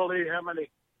facility, how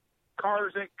many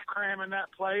cars they cram in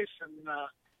that place, and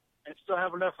still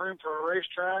have enough room for a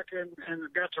racetrack, and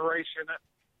got to race in it.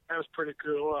 That was pretty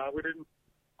cool. We didn't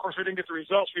get the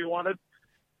results we wanted.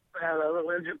 We had a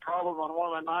little engine problem on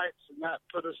one of the nights, and that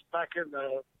put us back in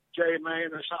the J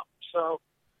main or something. So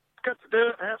got to do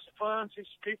it, have some fun, see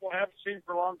some people I haven't seen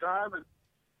for a long time,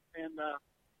 and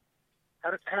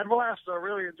had a blast. So I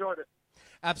really enjoyed it.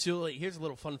 Absolutely. Here's a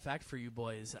little fun fact for you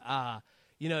boys.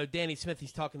 Danny Smith,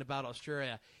 he's talking about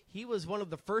Australia. He was one of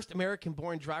the first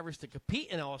American-born drivers to compete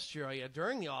in Australia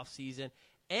during the off-season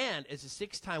and is a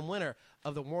 6-time winner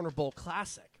of the Warner Bowl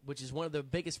Classic, which is one of the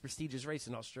biggest prestigious races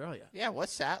in Australia. Yeah,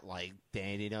 what's that like,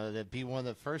 Dan? To be one of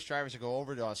the first drivers to go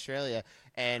over to Australia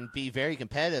and be very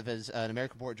competitive as an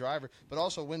American-born driver, but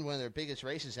also win one of their biggest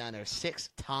races down there 6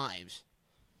 times.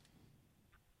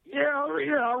 Yeah, I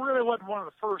really wasn't one of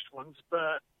the first ones,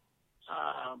 but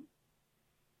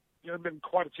there have been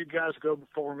quite a few guys go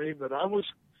before me, but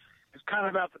it's kind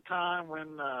of about the time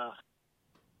when, I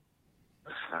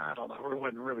don't know, it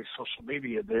wasn't really social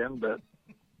media then, but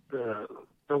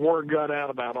the word got out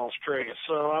about Australia.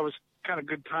 So I was kind of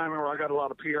good timing where I got a lot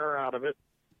of PR out of it.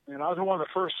 And I was one of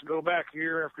the first to go back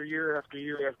year after year after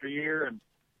year after year. And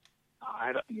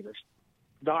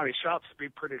Donnie Schatz would be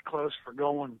pretty close for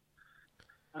going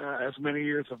as many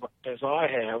years as I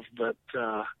have, but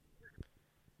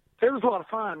it was a lot of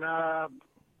fun. Of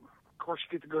course,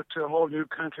 you get to go to a whole new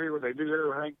country where they do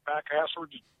everything back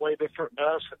asswards, way different than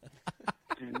us,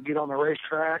 and get on the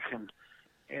racetrack, and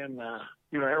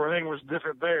you know, everything was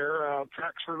different there.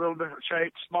 Tracks were a little different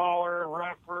shape, smaller,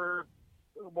 rougher,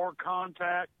 a little more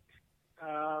contact.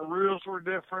 Rules were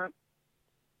different,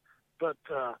 but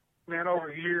man, over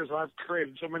the years, I've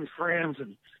created so many friends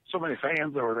and so many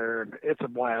fans over there, and it's a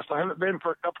blast. I haven't been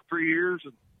for a couple, 3 years,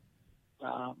 and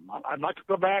I'd like to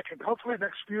go back, and hopefully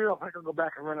next year I think I'll go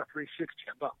back and run a 360.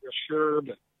 I'm not real sure,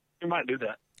 but we might do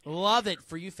that. Love it.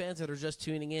 For you fans that are just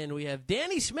tuning in, we have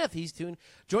Danny Smith. He's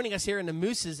joining us here in the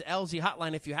Moose's LZ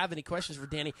Hotline. If you have any questions for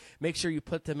Danny, make sure you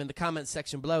put them in the comments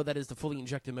section below. That is the Fully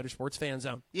Injected Motorsports Fan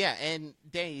Zone. Yeah, and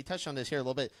Danny, you touched on this here a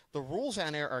little bit. The rules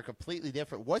down there are completely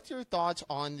different. What's your thoughts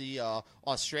on the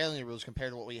Australian rules compared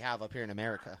to what we have up here in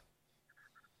America?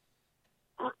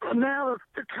 Now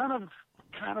they're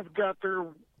kind of got their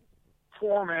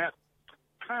format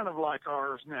kind of like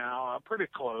ours now, pretty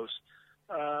close.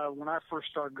 When I first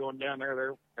started going down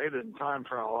there, they didn't time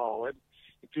trial all.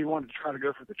 If you wanted to try to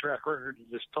go for the track record, you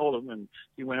just told them, and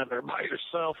you went out there by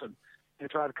yourself and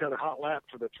tried to cut a hot lap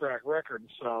for the track record.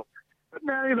 So, but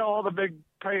now, you know, all the big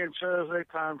paying shows, they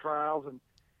time trials, and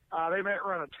they might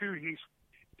run a 2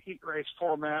 heat race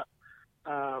format.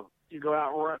 You go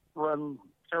out and run,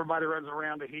 everybody runs a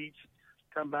round of heats,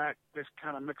 come back, just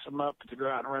kind of mix them up to go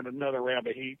out and run another round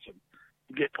of heats and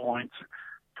get points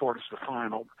towards the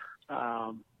final.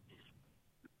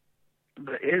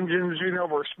 The engines, you know,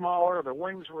 were smaller. The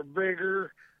wings were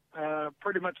bigger.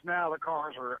 Pretty much now the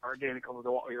cars are identical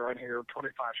to what we run here,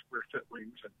 25 square foot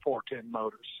wings and 410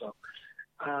 motors. So,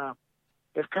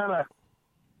 it's kind of,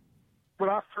 when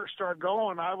I first started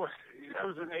going, I was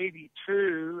in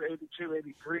 82,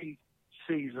 83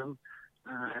 season.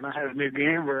 And I had a new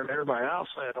Gambler, and everybody else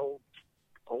had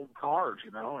old cars,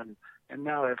 you know, and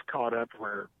now they've caught up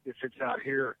where if it's out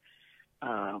here,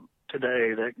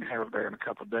 today, they can have it there in a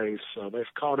couple of days. So they've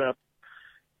caught up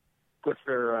with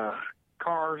their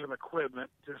cars and equipment,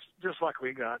 just like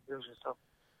we got.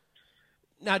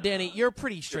 Now, Danny, you're a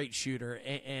pretty straight shooter,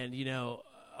 and you know,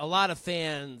 a lot of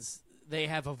fans, they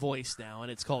have a voice now,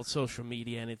 and it's called social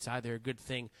media, and it's either a good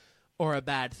thing or a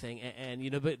bad thing. And you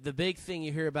know, but the big thing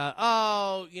you hear about,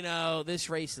 oh, you know, this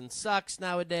racing sucks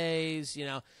nowadays, you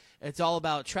know, it's all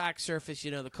about track surface.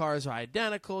 You know, the cars are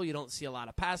identical. You don't see a lot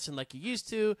of passing like you used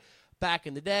to back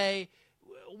in the day.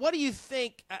 What do you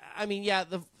think? I mean, yeah,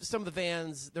 some of the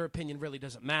fans, their opinion really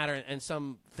doesn't matter, and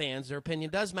some fans, their opinion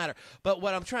does matter. But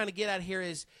what I'm trying to get at here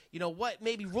is, you know, what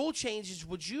maybe rule changes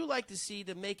would you like to see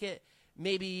to make it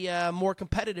maybe more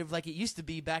competitive like it used to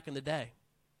be back in the day?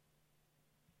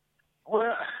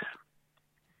 Well,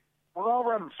 we're all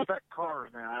running spec cars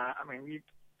now. I mean,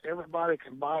 everybody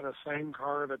can buy the same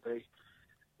car that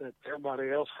everybody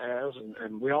else has,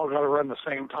 and we all got to run the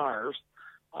same tires.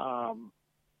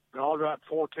 We all got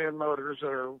 410 motors that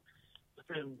are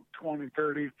within 20,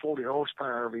 30, 40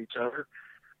 horsepower of each other.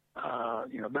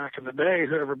 You know, back in the day,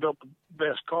 whoever built the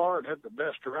best car and had the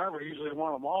best driver usually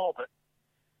won them all, but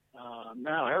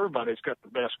now everybody's got the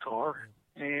best car,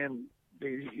 and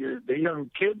the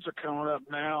young kids are coming up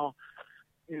now,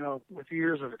 you know, with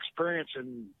years of experience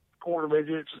in quarter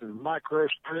midgets and micro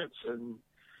sprints and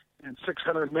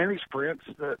 600 mini sprints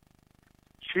that,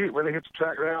 shoot, when they hit the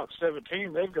track out at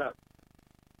 17, they've got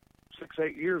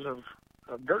 6-8 years of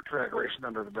dirt track racing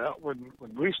under the belt. When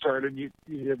we started, you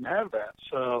didn't have that.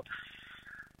 So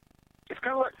it's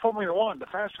kind of like Formula One. The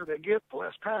faster they get, the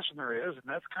less passion there is, and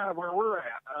that's kind of where we're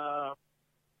at.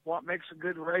 What makes a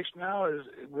good race now is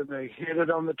when they hit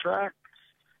it on the track,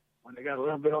 when they got a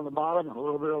little bit on the bottom and a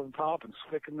little bit on the top and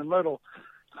slick in the middle.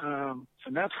 And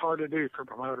that's hard to do for a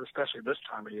promoter, especially this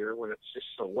time of year when it's just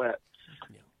so wet.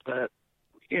 Yeah. But,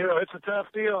 you know, it's a tough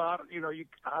deal. I don't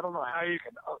know how you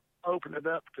can open it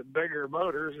up to bigger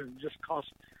motors and just cost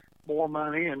more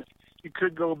money. And you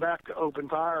could go back to open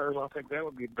tires. I think that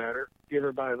would be better. Give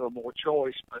everybody a little more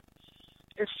choice. But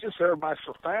it's just everybody's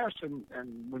so fast, and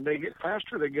when they get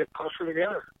faster, they get closer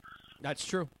together. That's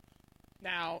true.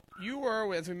 Now, you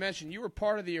were, as we mentioned, you were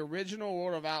part of the original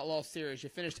World of Outlaws series. You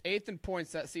finished 8th in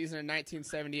points that season in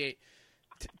 1978.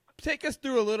 Take us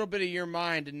through a little bit of your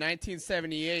mind in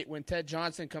 1978 when Ted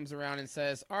Johnson comes around and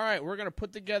says, all right, we're going to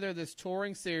put together this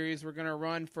touring series. We're going to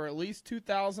run for at least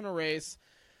 2,000 a race.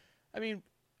 I mean,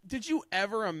 did you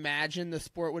ever imagine the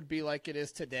sport would be like it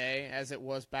is today as it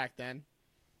was back then?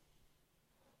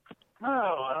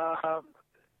 No,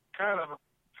 kind of a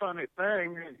funny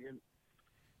thing.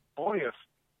 Only a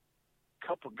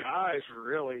couple guys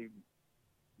really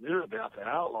knew about the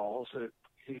Outlaws.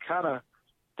 He kind of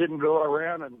didn't go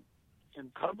around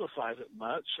and publicize it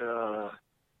much.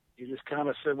 You just kind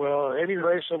of said, well, any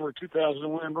race over 2,000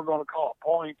 win, we're going to call it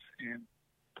points. And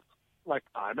like,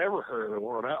 I never heard of the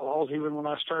World Outlaws, even when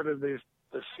I started the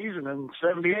season in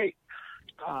 '78.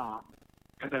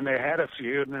 And then they had a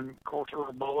few, and then Colter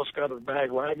Bolus got a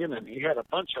bagwagon, and he had a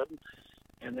bunch of them,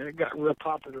 and then it got real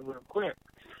popular real quick.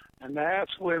 And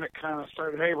that's when it kind of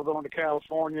started, hey, we're going to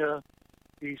California.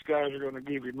 These guys are going to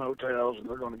give you motels, and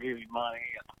they're going to give you money,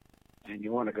 and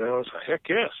you want to go? So, heck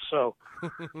yes. So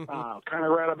kind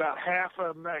of ran about half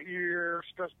of them that year,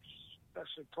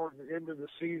 especially towards the end of the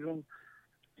season,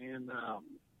 and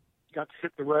got to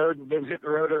hit the road and been hitting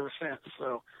the road ever since.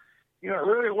 So, it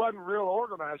really wasn't real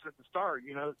organized at the start.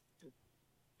 It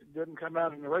didn't come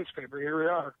out in the race paper. Here we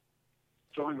are,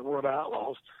 joining the World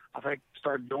Outlaws. I think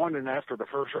started joining after the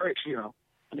first race.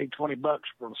 I need $20 for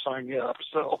them to sign you up.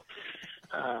 So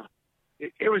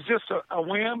it was just a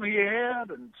whim he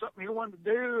had and something he wanted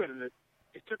to do, and it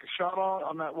took a shot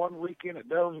on that one weekend at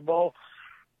Devil's Bowl,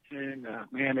 and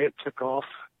man, it took off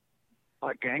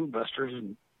like gangbusters.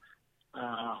 And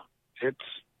it's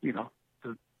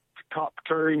the top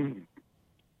touring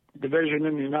division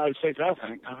in the United States, I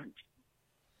think.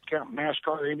 Count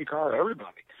NASCAR, IndyCar,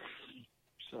 everybody.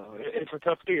 So it's a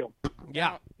tough deal.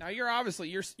 Yeah. Now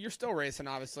you're still racing,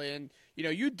 obviously, and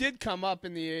you did come up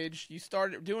in the age. You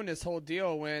started doing this whole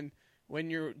deal when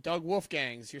you're Doug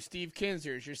Wolfgangs, your Steve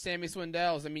Kinsers, your Sammy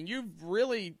Swindells. I mean, you've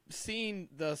really seen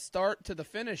the start to the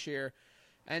finish here.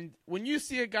 And when you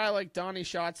see a guy like Donnie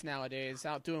Schatz nowadays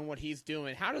out doing what he's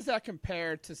doing, how does that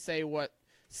compare to, say, what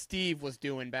Steve was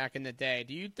doing back in the day?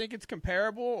 Do you think it's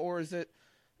comparable, or is it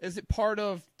part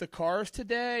of the cars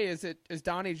today? Is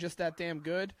Donnie just that damn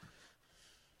good?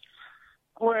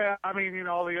 Well, I mean,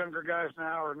 all the younger guys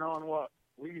now are knowing what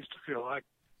we used to feel like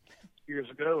years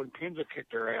ago when Kinza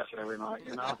kicked their ass every night.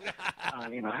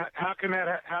 How can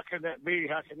that be?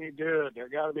 How can you do it? There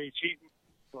got to be cheating.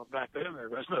 Well, back then there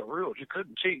was no rules. You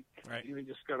couldn't cheat. Right. You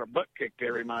just got a butt kicked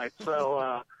every night.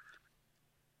 So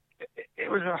it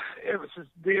was this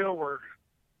deal where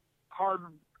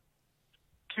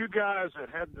two guys that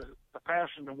had the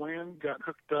passion to win got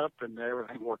hooked up, and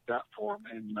everything worked out for them.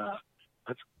 And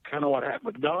that's kind of what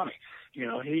happened with Donnie.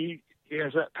 He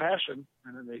has that passion,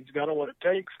 and he's got what it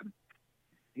takes. And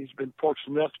he's been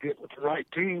fortunate enough to get with the right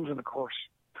teams, and of course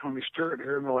Tony Stewart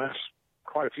here in the last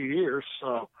quite a few years.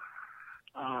 So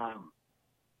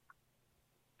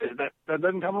that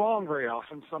doesn't come along very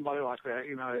often. Somebody like that,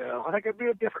 I think it'd be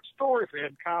a different story if we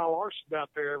had Kyle Larson out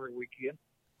there every weekend,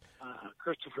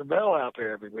 Christopher Bell out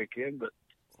there every weekend. But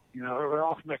they're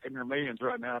off making their millions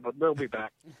right now, but they'll be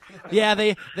back. Yeah,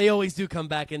 they always do come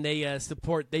back, and they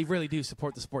really do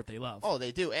support the sport they love. Oh,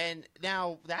 they do. And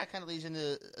now that kind of leads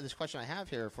into this question I have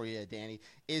here for you, Danny.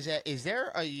 Is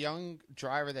there a young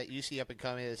driver that you see up and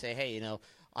coming that say, hey,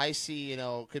 I see,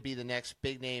 could be the next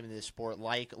big name in this sport,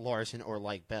 like Larson or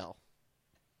like Bell?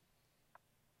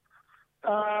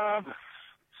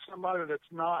 Somebody that's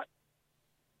not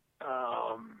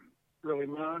really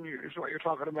known is what you're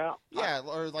talking about. Yeah,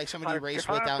 or like somebody you raced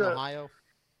with down in Ohio.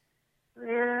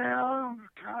 Yeah,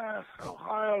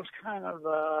 Ohio's kind of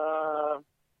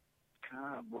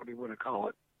what do you want to call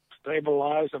it?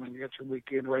 Stabilized. I mean, you got your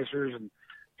weekend racers and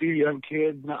a few young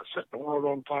kids, not setting the world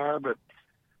on fire, but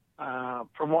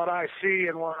from what I see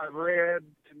and what I've read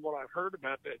and what I've heard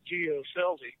about that Gio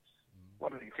Scelzi,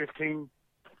 what is he, 15,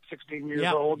 16 years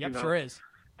old? Yep, sure is.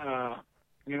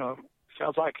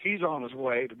 Sounds like he's on his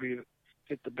way to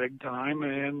hit the big time,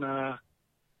 and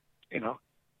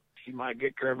he might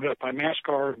get grabbed up by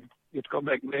NASCAR and get to go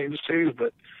make names too.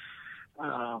 But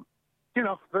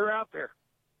they're out there.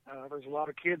 There's a lot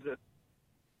of kids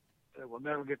that will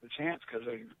never get the chance because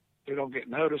they don't get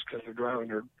noticed because they're driving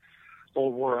their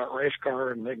old wore-out race car,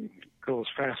 and they can go as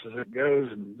fast as it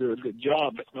goes and do a good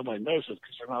job, but nobody knows it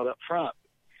because they're not up front.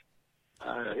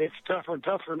 It's tougher and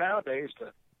tougher nowadays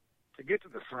to get to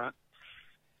the front.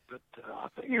 But I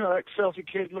think that Scelzi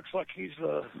kid looks like he's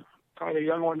probably a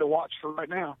young one to watch for right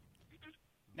now.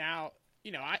 Now,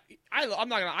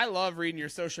 I love reading your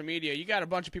social media. You got a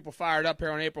bunch of people fired up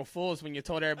here on April Fools when you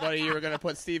told everybody you were going to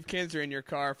put Steve Kinser in your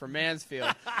car for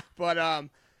Mansfield. But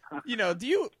do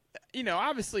you?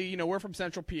 Obviously, we're from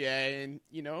Central PA, and,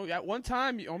 at one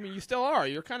time, you still are.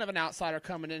 You're kind of an outsider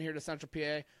coming in here to Central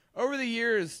PA. Over the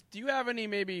years, do you have any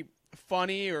maybe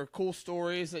funny or cool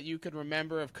stories that you could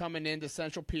remember of coming into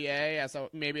Central PA as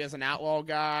maybe as an outlaw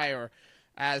guy or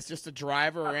as just a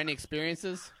driver, or any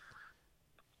experiences?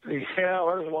 Yeah,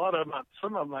 there's a lot of them.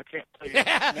 Some of them I can't tell you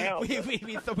now. we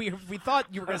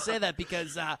thought you were going to say that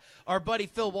because our buddy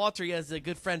Phil Walter, he has a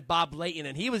good friend, Bob Layton,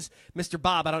 and he was Mr.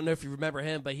 Bob. I don't know if you remember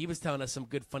him, but he was telling us some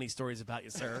good, funny stories about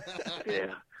you, sir.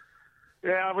 Yeah.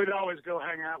 Yeah, we'd always go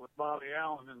hang out with Bobby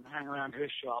Allen and hang around his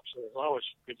shop, so there's always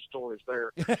good stories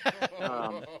there.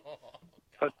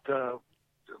 But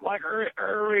like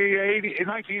early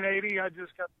 1980, I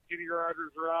just got the Kenny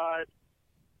Rogers ride.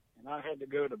 And I had to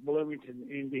go to Bloomington,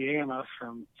 Indiana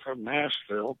from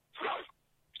Nashville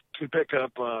to pick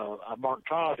up Mark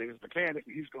Todd, who's a mechanic.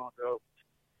 He's going to go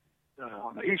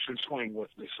on the Eastern Swing with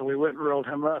me. So we went and rolled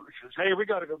him up. He says, hey, we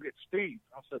got to go get Steve.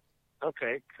 I said,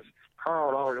 okay, because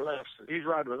Carl had already left. So he's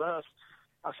riding with us.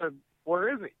 I said, where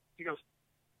is he? He goes,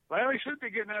 well, he should be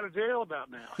getting out of jail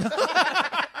about now.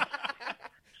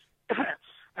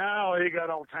 Oh, he got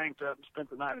all tanked up and spent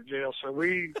the night in jail. So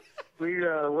we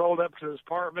rolled up to his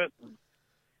apartment,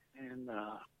 and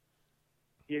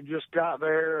he had just got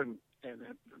there, and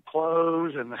the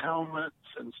clothes and the helmets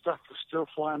and stuff was still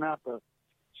flying out the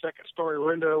second-story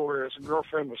window where his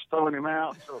girlfriend was throwing him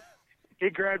out. So he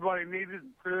grabbed what he needed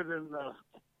and threw it in the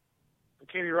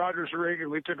Kenny Rogers rig, and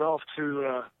we took off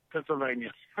to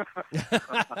Pennsylvania.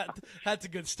 That's a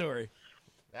good story.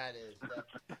 That is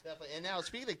definitely. And now,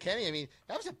 speaking of Kenny, I mean,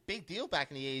 that was a big deal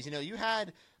back in the 80s. You know, you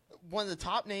had one of the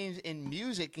top names in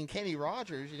music in Kenny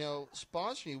Rogers, you know,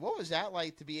 sponsoring you. What was that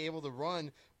like to be able to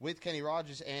run with Kenny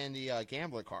Rogers and the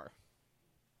Gambler car?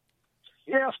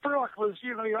 Yeah, Spurlock was,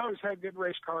 you know, he always had good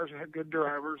race cars and had good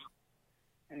drivers.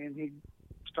 And he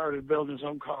started building his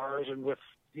own cars, and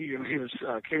he was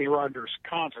Kenny Rogers'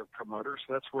 concert promoter,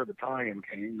 so that's where the tie-in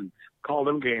came, and called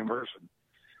them Gamblers.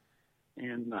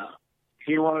 And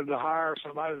he wanted to hire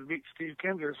somebody to beat Steve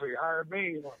Kinser, so he hired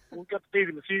me. We got to beat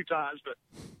him a few times, but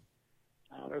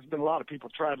there's been a lot of people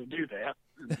trying to do that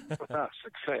without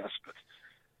success. But,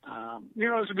 you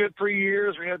know, it was a good 3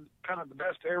 years. We had kind of the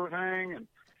best of everything. And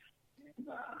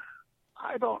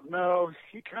I don't know.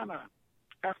 He kind of,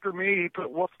 after me, he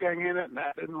put Wolfgang in it, and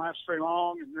that didn't last very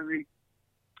long. And then he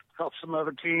helped some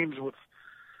other teams with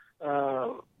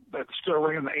that still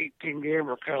ran the 18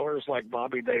 Gambler colors, like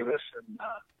Bobby Davis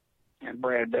and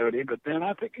Brad Doty. But then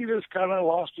I think he just kind of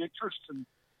lost interest and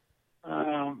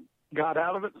got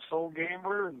out of it and sold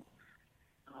Gambler. And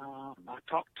I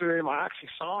talked to him. I actually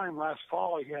saw him last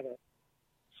fall. He had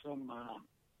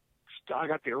I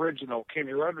got the original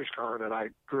Kenny Rogers car that I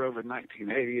drove in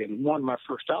 1980 and won my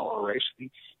first outlaw race.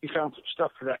 He found some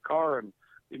stuff for that car, and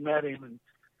we met him. And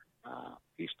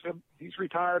he's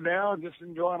retired now and just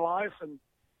enjoying life.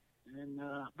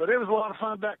 But it was a lot of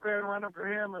fun back there running for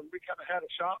him, and we kind of had a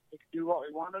shop. We could do what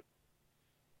we wanted,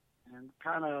 and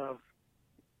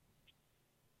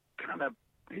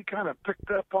he kind of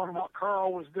picked up on what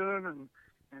Carl was doing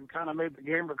and kind of made the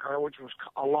Gambler car, which was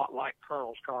a lot like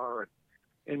Carl's car. And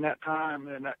in that time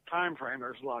frame,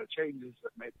 there's a lot of changes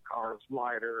that made the cars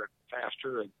lighter and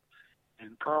faster,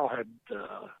 and Carl had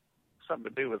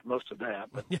something to do with most of that.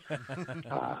 But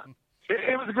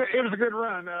it was a good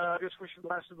run. I just wish it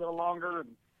lasted a little longer,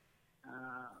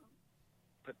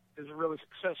 but it was really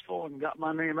successful and got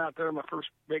my name out there. My first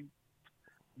big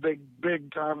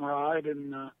time ride,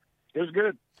 and it was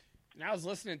good. And I was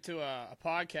listening to a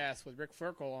podcast with Rick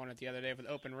Ferkel on it the other day with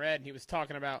Open Red, and he was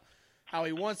talking about how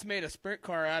he once made a sprint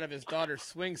car out of his daughter's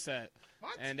swing set.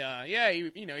 What? And,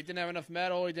 he didn't have enough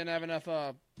metal, he didn't have enough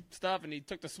stuff, and he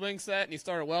took the swing set and he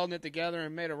started welding it together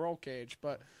and made a roll cage.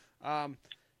 But, what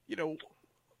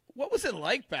was it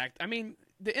like back? I mean,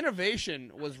 the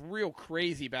innovation was real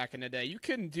crazy back in the day. You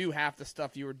couldn't do half the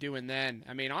stuff you were doing then.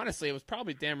 I mean, honestly, it was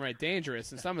probably damn right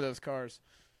dangerous in some of those cars.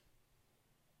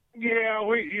 Yeah,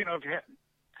 if you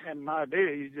had an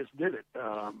idea, you just did it.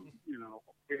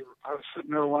 I was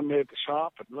sitting there one day at the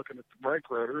shop and looking at the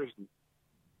brake rotors,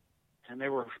 and they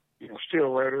were, steel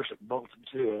rotors that bolted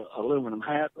to an aluminum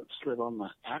hat that slid on the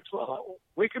axle. I thought, well,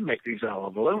 we can make these out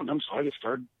of aluminum, so I just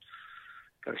got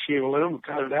a sheet of aluminum,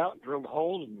 cut it out, and drilled a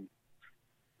hole, and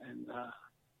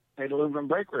made aluminum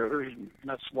brake rotors, and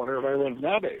that's what everybody runs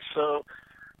nowadays. So,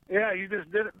 yeah, you just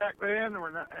did it back then,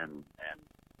 and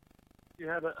you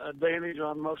had an advantage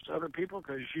on most other people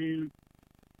because you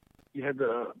had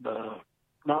the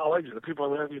knowledge of the people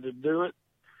around you to do it,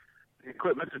 the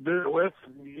equipment to do it with,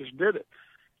 and you just did it.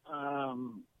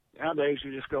 Nowadays,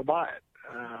 you just go buy it.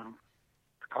 The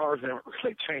cars haven't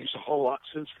really changed a whole lot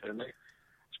since then.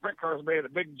 Sprint cars made a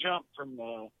big jump from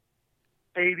the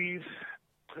 80s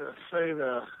to, say,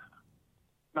 the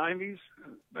 90s.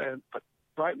 But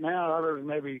right now, other than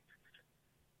maybe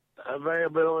the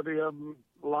availability of them,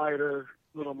 lighter,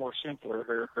 a little more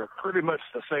simpler, they're pretty much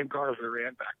the same cars we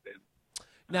ran back then.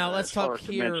 Now let's as far talk as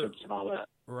here. dimensions and all that.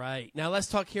 Right. Now let's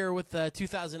talk here with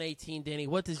 2018, Danny.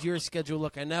 What does your schedule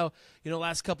look? I know,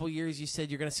 last couple of years you said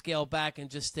you're going to scale back and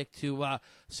just stick to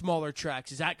smaller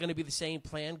tracks. Is that going to be the same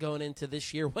plan going into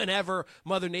this year whenever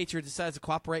Mother Nature decides to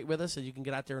cooperate with us and you can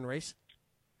get out there and race?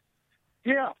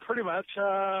 Yeah, pretty much.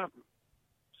 A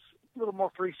little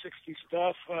more 360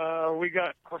 stuff. We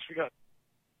got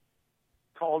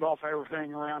called off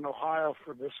everything around Ohio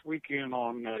for this weekend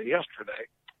on yesterday.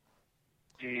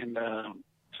 And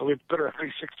so we put our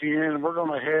 360 in, and we're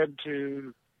going to head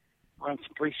to run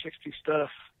some 360 stuff,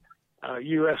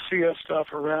 USCS stuff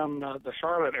around the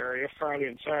Charlotte area Friday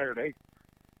and Saturday.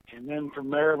 And then from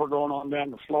there, we're going on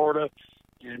down to Florida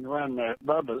and run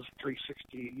Bubba's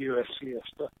 360 USCS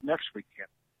stuff next weekend.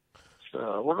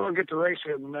 So we're going to get to race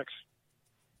in the next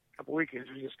couple weekends.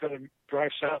 We just got to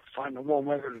drive south to find the warm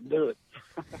weather to do it.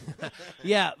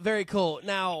 Yeah, very cool.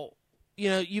 Now,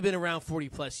 you've been around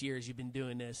 40-plus years. You've been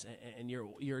doing this, and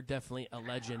you're definitely a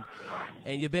legend.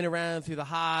 And you've been around through the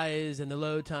highs and the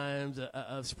low times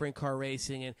of sprint car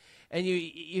racing. And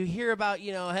you hear about,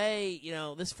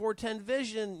 this 410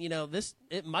 Vision,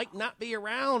 it might not be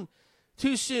around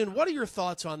too soon. What are your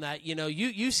thoughts on that?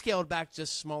 You scaled back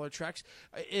just smaller tracks.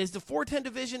 Is the 410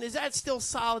 division, is that still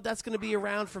solid? That's going to be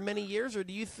around for many years? Or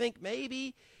do you think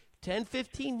maybe 10,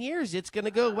 15 years it's going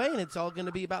to go away and it's all going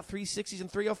to be about 360s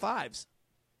and 305s?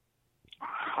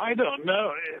 I don't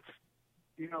know. It's,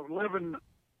 living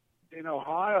in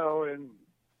Ohio and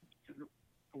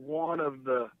one of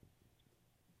the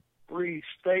 3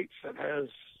 states that has,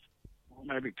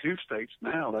 maybe 2 states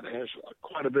now that has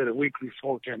quite a bit of weekly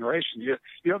 410 racing. You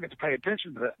don't get to pay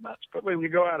attention to that much. But when you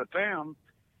go out of town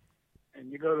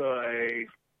and you go to a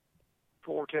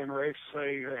 410 race,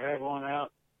 say they have one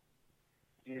out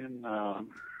in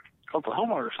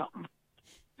Oklahoma or something,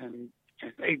 and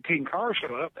 18 cars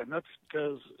show up, and that's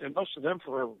because, and most of them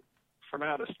from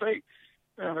out of state,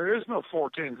 there is no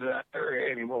 410s in that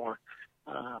area anymore.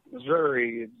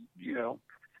 Missouri,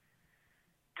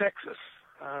 Texas,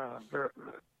 the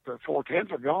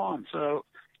 410s are gone. So,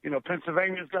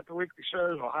 Pennsylvania's got the weekly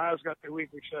shows, Ohio's got the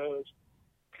weekly shows,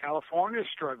 California's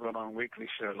struggling on weekly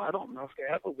shows. I don't know if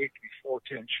they have a weekly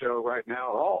 410 show right now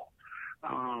at all.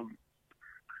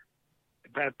 The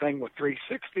bad thing with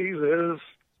 360s is,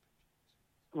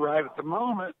 right at the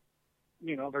moment,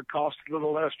 they're cost a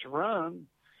little less to run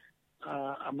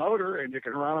a motor, and you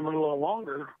can run them a little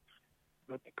longer,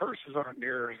 but the purses aren't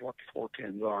near as what the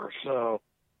 410s are. So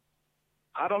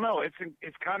I don't know.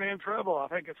 It's kind of in trouble. I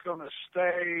think it's going to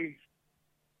stay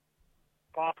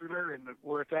popular and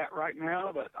where it's at right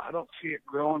now, but I don't see it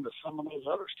growing to some of those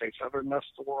other states other than that's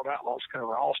the World Outlaws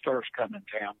cover. All-Stars come in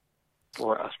town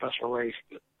for a special race.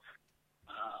 But,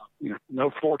 no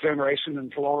 410 racing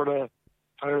in Florida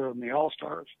other than the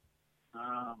All-Stars.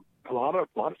 A lot of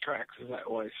tracks is that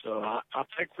way. So I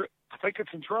think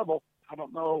it's in trouble. I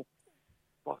don't know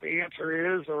what the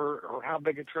answer is or how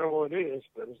big a trouble it is,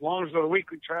 but as long as the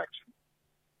weekly tracks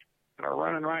that are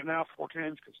running right now,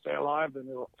 410s can stay alive, then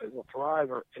it'll thrive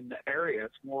in the area.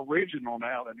 It's more regional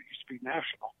now than it used to be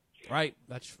national. Right.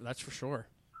 That's for sure.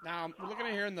 Now, we're looking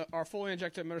at here in our fully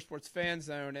injected motorsports fan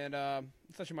zone, and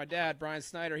especially my dad, Brian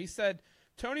Snyder, he said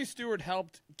Tony Stewart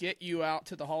helped get you out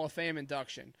to the Hall of Fame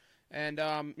induction. And,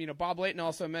 Bob Layton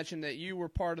also mentioned that you were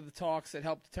part of the talks that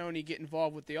helped Tony get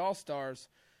involved with the All-Stars.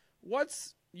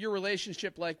 What's your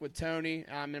relationship like with Tony?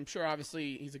 I'm sure,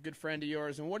 obviously, he's a good friend of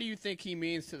yours. And what do you think he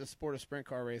means to the sport of sprint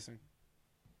car racing?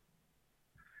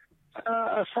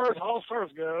 As far as All-Stars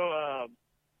go,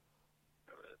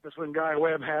 this when Guy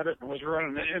Webb had it and was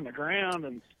running it in the ground,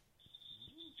 and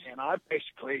I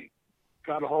basically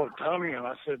got a hold of Tony, and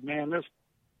I said, man,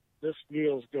 this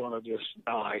deal's going to just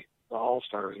die. The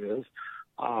All-Stars is.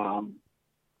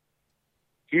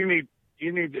 You need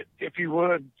to, if you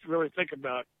would, really think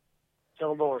about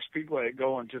Eldora Speedway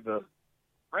going to the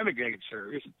Renegade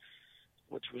Series,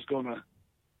 which was going to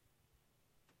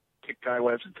get Guy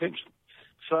Webb's attention.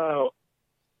 So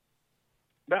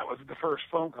that was the first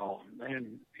phone call,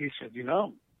 and he said,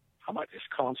 I might just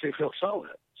call and see if he'll sell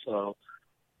it. So,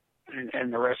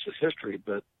 and the rest is history.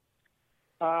 But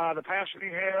the passion he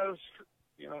has,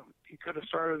 he could have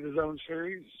started his own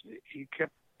series. He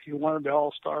wanted the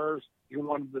All-Stars. He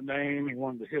wanted the name. He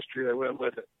wanted the history that went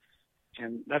with it.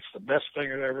 And that's the best thing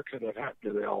that ever could have happened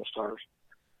to the All-Stars.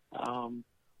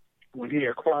 When he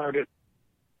acquired it,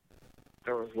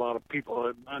 there was a lot of people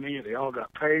that had money. They all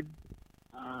got paid.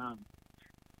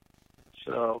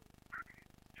 So,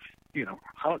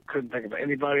 I couldn't think of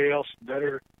anybody else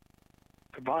better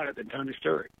to buy it than Tony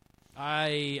Stewart.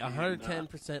 I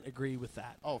 110% agree with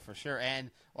that. Oh, for sure. And,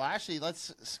 well, actually,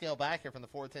 let's scale back here from the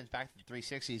 410s back to the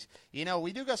 360s. You know,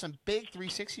 we do got some big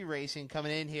 360 racing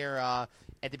coming in here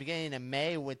at the beginning of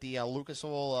May with the Lucas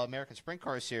Oil American Sprint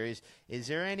Car Series. Is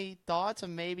there any thoughts of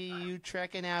maybe you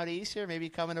trekking out east here, maybe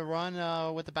coming to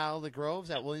run with the Battle of the Groves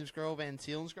at Williams Grove and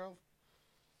Selinsgrove?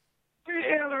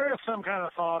 Yeah, there is some kind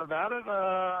of thought about it.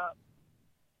 I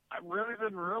really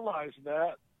didn't realize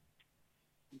that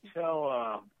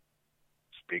until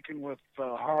speaking with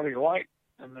Harley White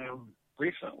and them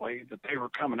recently, that they were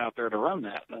coming out there to run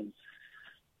that, and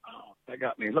that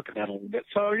got me looking at it a little bit.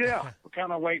 So yeah, we're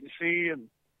kind of wait and see. And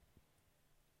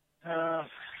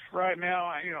right now,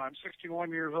 I'm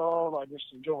 61 years old. I just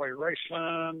enjoy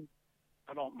racing.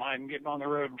 I don't mind getting on the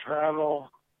road and travel.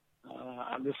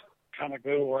 I just kind of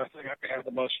go where I think I can have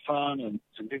the most fun and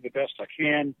do the best I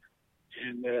can.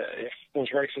 And if those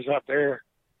races out there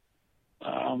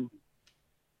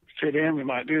fit in, we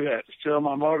might do that. Still,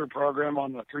 my motor program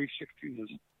on the 360 is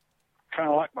kind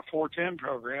of like my 410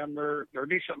 program. They're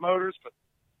decent motors, but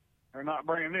they're not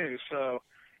brand new. So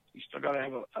you still got to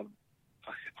have a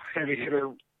heavy hitter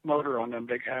motor on them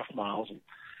big half miles. And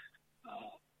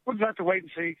we'll just have to wait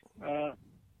and see.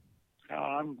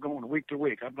 I'm going week to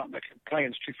week. I'm not making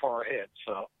plans too far ahead,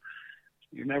 so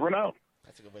you never know.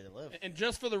 That's a good way to live. And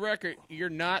just for the record, you're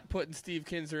not putting Steve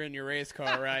Kinzer in your race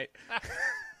car, right?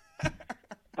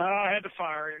 I had to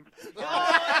fire him.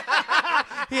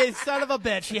 He son of a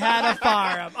bitch. He had to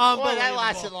fire him. Unbelievable. Boy, that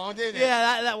lasted long, didn't it?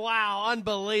 Yeah, wow,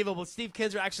 unbelievable. Steve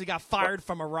Kinzer actually got fired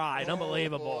from a ride.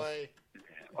 Unbelievable. Boy.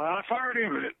 Well, I fired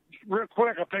him real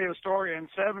quick. I'll tell you the story. In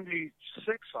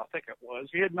 '76, I think it was,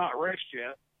 he had not raced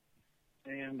yet.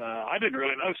 And I didn't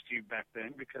really know Steve back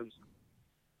then because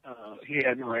he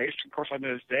hadn't raced. Of course, I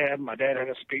knew his dad. My dad had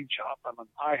a speed shop.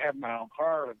 I had my own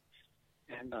car.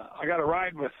 And I got a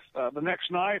ride with the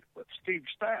next night with Steve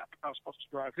Stapp. I was supposed to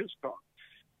drive his car.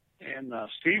 And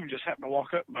Steve just happened to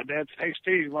walk up. My dad said, "Hey,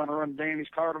 Steve, you want to run Danny's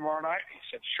car tomorrow night?" He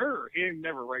said, "Sure." He had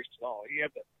never raced at all. He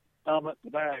had the helmet, the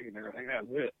bag, and everything. That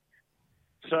was it.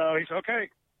 So he said, "Okay,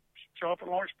 show up in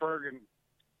Lawrenceburg and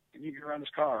you can run this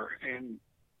car." And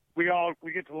we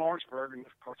get to Lawrenceburg, and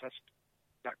of course that's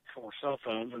back before cell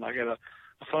phones, and I get a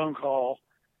phone call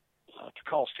to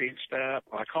call Steve Stapp.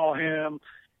 I call him.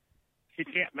 He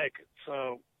can't make it.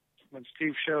 So when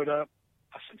Steve showed up,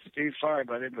 I said, "Steve, sorry,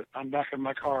 buddy, but I'm back in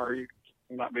my car. You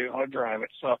will not be able to drive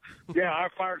it." So, yeah, I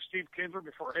fired Steve Kinzer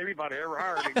before anybody ever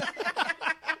hired him.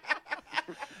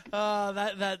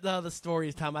 The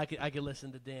stories, Tom. I could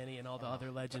listen to Danny and all the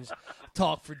other legends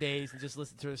talk for days and just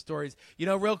listen to their stories.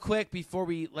 Real quick before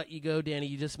we let you go, Danny,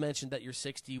 you just mentioned that you're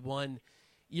 61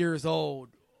 years old.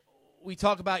 We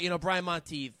talk about, Brian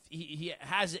Monteith. He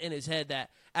has it in his head that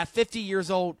at 50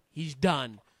 years old, he's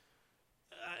done.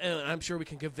 And I'm sure we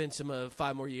can convince him of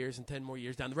 5 more years and 10 more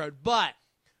years down the road. But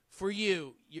for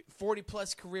you,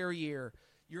 40-plus career year,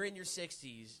 you're in your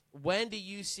 60s. When do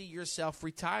you see yourself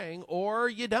retiring, or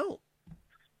you don't?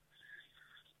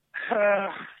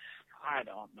 I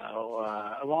don't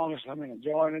know. As long as I'm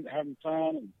enjoying it, having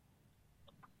fun, and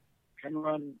can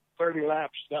run 30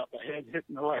 laps without the head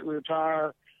hitting the right rear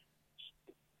tire,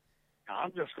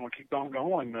 I'm just going to keep on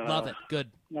going. Love it.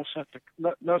 Good. No sense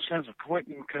of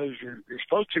quitting because you're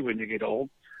supposed to when you get old.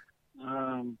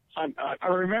 I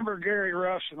remember Gary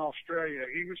Rush in Australia.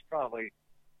 He was probably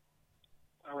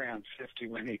around 50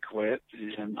 when he quit,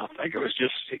 and I think it was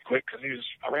just he quit because he was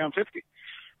around 50.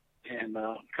 And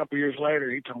a couple years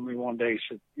later, he told me one day, he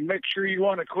said, "You make sure you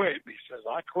want to quit." He says,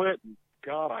 "I quit, and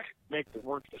God, I make the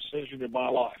worst decision in my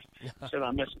life." He said,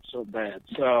 "I miss it so bad."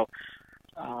 So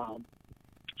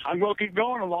I'm going to keep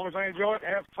going as long as I enjoy it,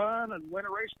 have fun, and win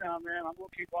a race now and then. I'm going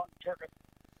to keep on trucking.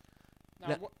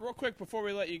 Now, real quick before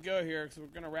we let you go here, because we're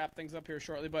going to wrap things up here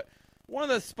shortly, but one of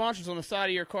the sponsors on the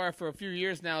side of your car for a few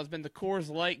years now has been the Coors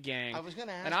Light Gang. I was going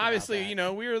to ask and obviously, about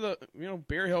that. We were the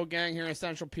Beer Hill Gang here in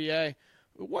Central PA.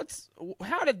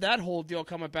 How did that whole deal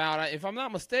come about? If I'm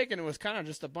not mistaken, it was kind of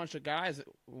just a bunch of guys that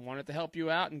wanted to help you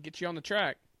out and get you on the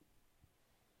track.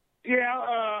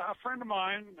 Yeah, a friend of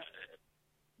mine,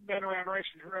 been around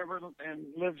racing forever and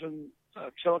lives in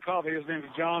Chillicothe. His name is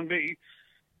John B.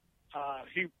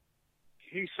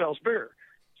 He sells beer,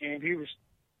 and he was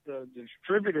the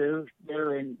distributor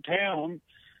there in town.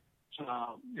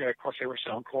 Of course, they were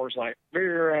selling Coors Light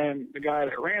beer, and the guy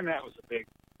that ran that was a big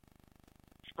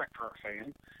sprint car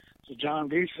fan. So John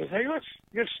B. says, "Hey, let's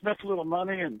get Smith a little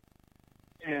money, and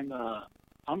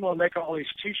I'm going to make all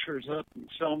these T-shirts up and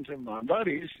sell them to my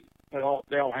buddies. They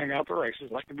all hang out the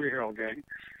races like the Beer Hill Gang,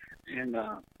 and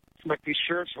make these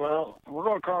shirts. Well, we're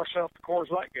going to call ourselves the Coors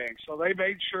Light Gang." So they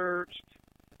made shirts.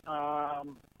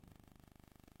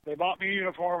 they bought me a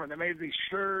uniform, and they made these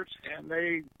shirts, and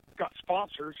they got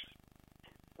sponsors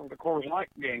for the Coors Light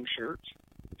gang shirts,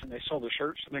 and they sold the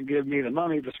shirts and then gave me the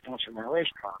money to sponsor my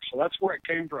race car. So that's where it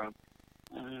came from.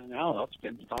 And now it's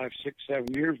been 5, 6,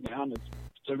 7 years now, and it's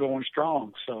still going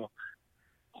strong. So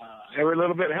every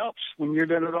little bit helps when you're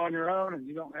doing it on your own and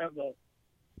you don't have the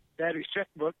daddy's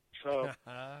checkbook. So,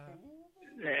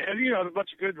 and you know, a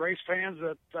bunch of good race fans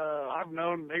that I've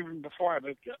known even before I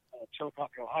moved to Chillicothe,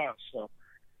 Ohio. So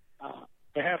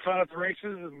they have fun at the races,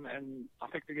 and I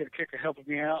think they get a kick of helping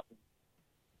me out.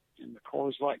 And the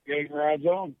Coors Light gang rides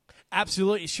on.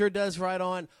 Absolutely, sure does ride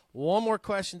on. One more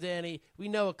question, Danny. We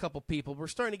know a couple people. We're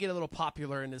starting to get a little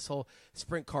popular in this whole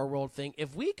sprint car world thing.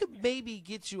 If we could maybe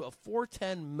get you a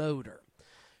 410 motor,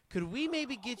 could we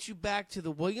maybe get you back to the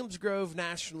Williams Grove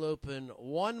National Open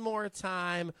one more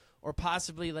time, or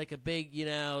possibly like a big, you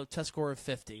know, Tuscarora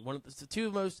 50, one of the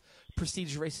two most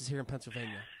prestigious races here in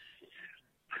Pennsylvania?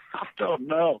 I don't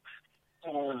know.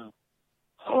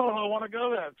 I don't want to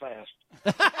go that fast.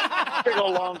 Big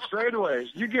old long straightaways.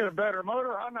 You get a better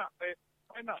motor, I might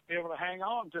not be able to hang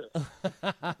on to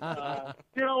it.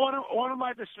 You know, one of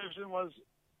my decisions was,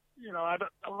 you know,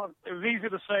 it was easy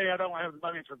to say I don't have the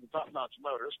money for the top-notch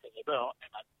motors, because I don't.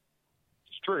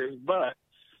 It's true, but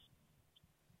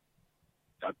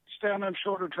stay on them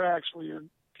shorter tracks where you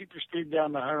keep your speed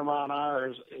down to 100 mile an hour,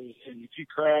 and if you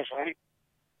crash, I ain't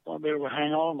going to be able to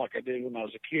hang on like I did when I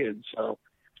was a kid. So,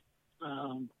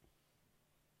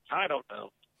 I don't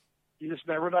know. You just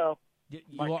never know.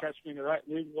 Might catch me in the right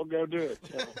league, we'll go do it.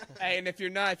 So. Hey, and if you're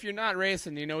not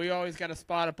racing, you know, we always got a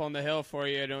spot up on the hill for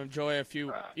you to enjoy a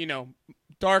few, you know,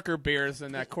 darker beers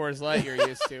than that Coors Light you're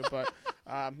used to. But,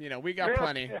 you know, we got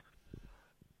plenty. Yeah.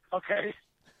 Okay.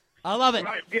 I love it. You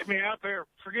might get me out there.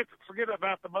 Forget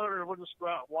about the motor. We'll just go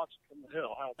out and watch it from the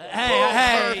hill.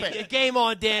 Hey, game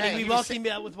on, Danny. Hey, we welcome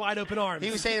you out with wide open arms. He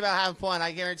was saying about having fun.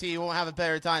 I guarantee you won't have a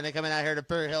better time than coming out here to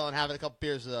Burr Hill and having a couple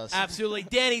beers with us. Absolutely.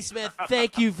 Danny Smith,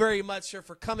 thank you very much, sir,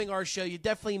 for coming to our show. You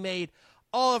definitely made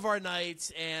all of our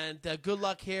nights, and good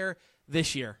luck here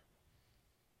this year.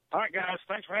 All right, guys.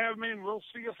 Thanks for having me, and we'll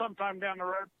see you sometime down the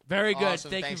road. Very good.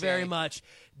 Awesome. Thank Thanks, you very Danny. much.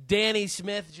 Danny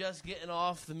Smith just getting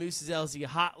off the Moose's LZ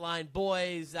hotline.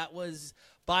 Boys, that was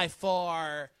by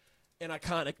far an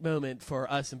iconic moment for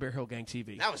us in Bear Hill Gang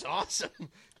TV. That was awesome.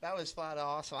 That was flat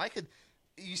awesome.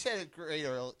 You said it great,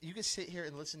 Earl. You could sit here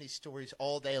and listen to these stories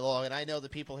all day long, and I know the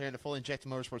people here in the Fully Injected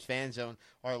Motorsports fan zone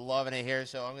are loving it here,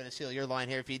 so I'm going to steal your line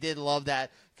here. If you did love that,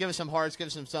 give us some hearts, give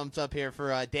us some thumbs up here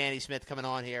for Danny Smith coming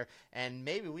on here, and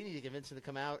maybe we need to convince him to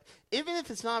come out, even if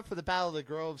it's not for the Battle of the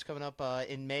Groves coming up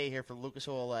in May here for Lucas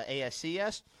Oil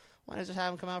ASCS. Why not just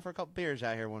have him come out for a couple beers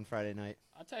out here one Friday night?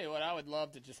 I'll tell you what, I would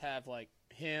love to just have, like,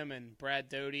 him and Brad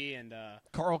Doty and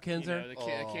Carl Kinzer. You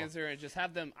know, Kinzer, and just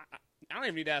have them. I don't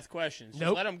even need to ask questions. Just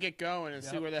Nope. let them get going and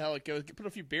see where the hell it goes. Put a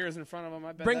few beers in front of them.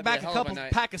 I bet Bring that'd back be a hell of couple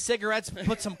night. pack of cigarettes,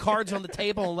 put some cards on the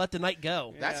table, and let the night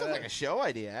go. That sounds like a show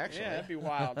idea, actually. Yeah, that'd be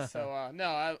wild. So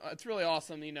no, it's really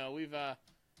awesome. You know, we've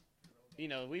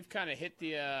kind of hit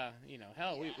the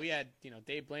hell. We had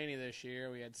Dave Blaney this year.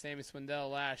 We had Sammy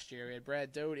Swindell last year. We had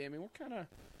Brad Doty. I mean, we're kind of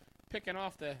picking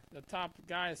off the top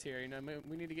guys here. You know,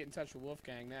 we need to get in touch with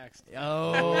Wolfgang next.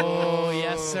 Oh,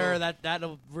 yes, sir.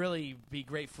 That'll really be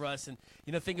great for us. And,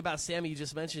 think about Sammy. You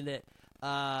just mentioned it.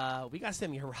 We got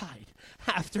Sammy a ride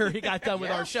after he got done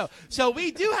with our show. So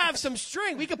we do have some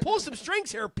string. We can pull some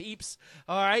strings here, peeps.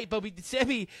 All right. But we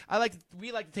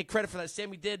like to take credit for that.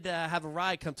 Sammy did have a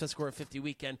ride come Tuscarora 50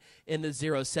 weekend in the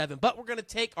 07. But we're going to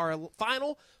take our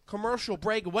final commercial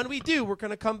break. When we do, we're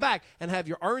going to come back and have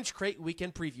your Orange Crate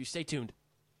weekend preview. Stay tuned.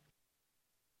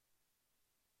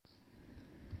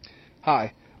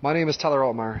 Hi, my name is Tyler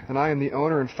Altmeyer, and I am the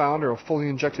owner and founder of Fully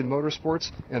Injected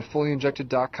Motorsports and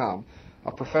FullyInjected.com,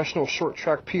 a professional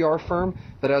short-track PR firm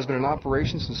that has been in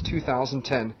operation since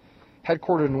 2010.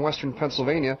 Headquartered in western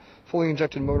Pennsylvania, Fully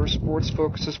Injected Motorsports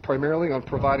focuses primarily on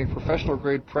providing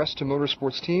professional-grade press to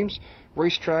motorsports teams,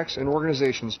 racetracks, and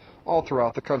organizations all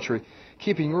throughout the country,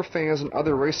 keeping your fans and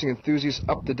other racing enthusiasts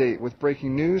up to date with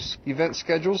breaking news, event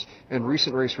schedules, and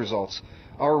recent race results.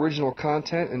 Our original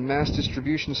content and mass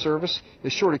distribution service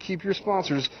is sure to keep your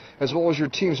sponsors, as well as your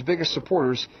team's biggest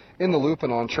supporters, in the loop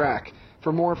and on track.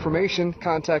 For more information,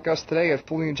 contact us today at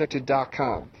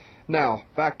FullyInjected.com. Now,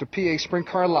 back to PA Sprint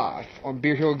Car Live on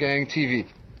Beer Hill Gang TV.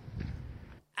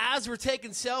 As we're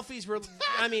taking selfies,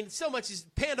 so much is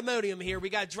pandemonium here. We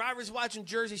got drivers watching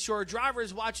Jersey Shore,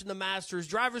 drivers watching the Masters,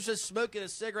 drivers just smoking a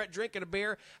cigarette, drinking a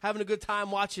beer, having a good time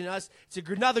watching us. It's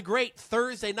another great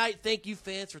Thursday night. Thank you,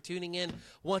 fans, for tuning in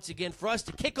once again for us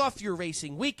to kick off your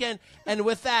racing weekend. And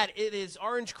with that, it is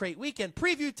Orange Crate Weekend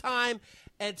preview time.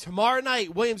 And tomorrow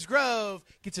night, Williams Grove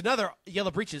gets another Yellow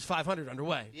Breeches 500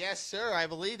 underway. Yes, sir. I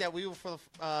believe that we will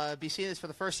be seeing this for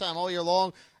the first time all year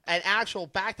long. An actual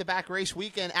back-to-back race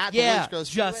weekend at the Williams Grove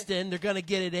Speedway. Justin, they're going to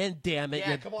get it in, damn it.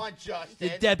 Yeah, come on, Justin.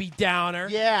 You Debbie Downer.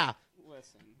 Yeah.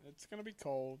 Listen, it's going to be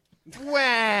cold.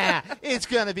 Wah! It's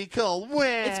going to be cold. Wah!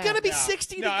 It's going to be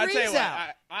 60 I'll tell degrees you what, out.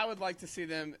 I would like to see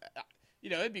them.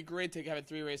 It'd be great to have a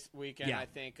 3-race weekend. Yeah. I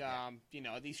think,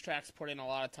 these tracks put in a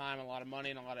lot of time, a lot of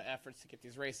money, and a lot of efforts to get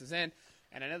these races in.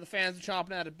 And I know the fans are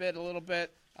chomping at a bit a little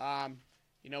bit.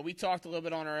 We talked a little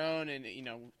bit on our own, and,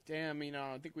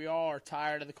 I think we all are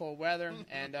tired of the cold weather.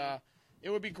 And it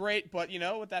would be great, but,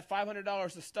 with that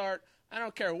 $500 to start, I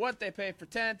don't care what they pay for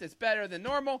 10th. It's better than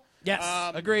normal. Yes,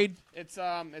 agreed. It's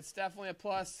definitely a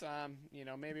plus.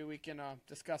 Maybe we can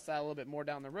discuss that a little bit more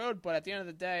down the road. But at the end of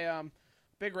the day,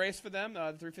 big race for them,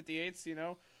 the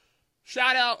 358s,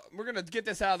 Shout out. We're going to get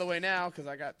this out of the way now because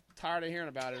I got tired of hearing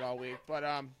about it all week.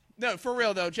 But, no, for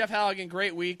real, though, Jeff Halligan,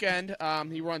 great weekend.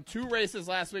 He won 2 races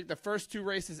last week. The first 2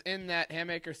 races in that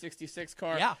Hammaker 66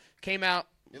 car came out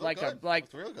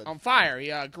on fire.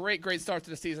 Yeah, great start to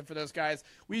the season for those guys.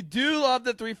 We do love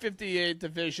the 358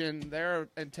 division. They're an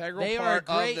integral part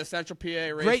of the Central PA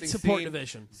racing great support scene.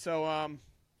 division. So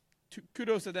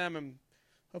kudos to them, and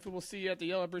hopefully we'll see you at the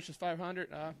Yellow Breeches 500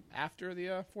 after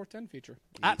the 410 feature.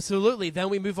 Absolutely. Then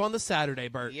we move on to Saturday,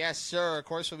 Bert. Yes, sir. Of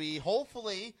course, we'll be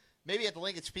hopefully maybe at the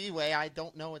Lincoln Speedway. I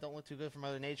don't know. It don't look too good for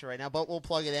Mother Nature right now, but we'll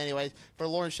plug it anyways. For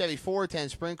Lawrence Chevy 410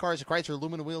 sprint cars, the Chrysler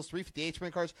aluminum wheels 358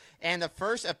 sprint cars, and the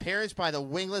first appearance by the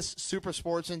wingless Super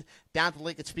Sportsman down at the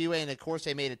Lincoln Speedway. And, of course,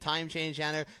 they made a time change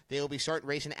down there. They will be starting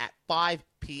racing at 5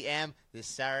 p.m. this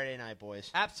Saturday night,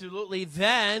 boys. Absolutely.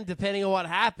 Then, depending on what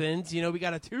happens, we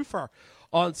got a twofer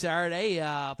on Saturday.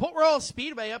 Port Royal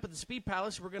Speedway up at the Speed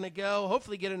Palace. We're going to go,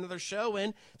 hopefully get another show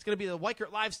in. It's going to be the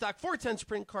Weikert Livestock 410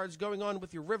 sprint cars going on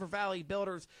with your River Valley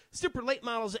Builders super late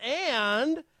models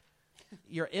and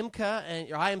your IMCA and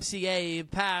your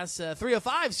IMCA Pass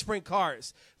 305 sprint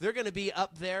cars. They're going to be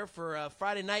up there for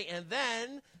Friday night. And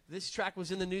then this track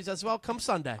was in the news as well come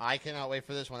Sunday. I cannot wait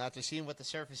for this one. After seeing what the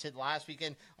surface did last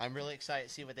weekend, I'm really excited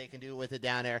to see what they can do with it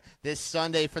down there this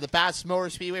Sunday for the Bass Motor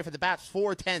Speedway, for the Bass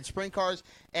 410 sprint cars,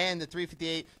 and the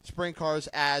 358 sprint cars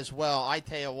as well. I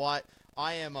tell you what,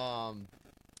 I'm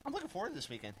looking forward to this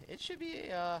weekend. It should be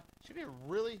a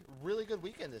really, really good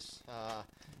weekend this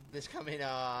coming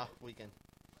weekend.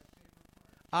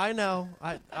 I know.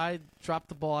 I dropped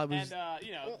the ball. I was. And,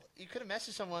 well, you could have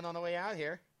messaged someone on the way out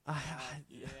here.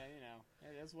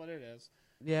 It is what it is.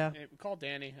 Yeah. Call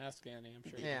Danny. Ask Danny. I'm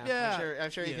sure. Yeah. I'm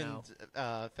sure you can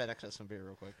FedEx us some beer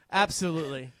real quick.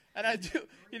 Absolutely. And I do.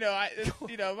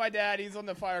 My dad. He's on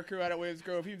the fire crew out at Williams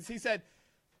Grove. He said,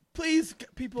 "Please,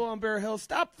 people on Bear Hill,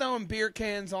 stop throwing beer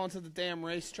cans onto the damn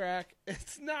racetrack.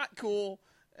 It's not cool.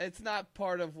 It's not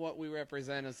part of what we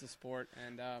represent as a sport.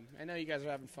 And I know you guys are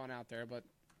having fun out there, but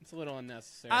it's a little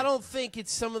unnecessary." I don't think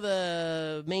it's some of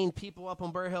the main people up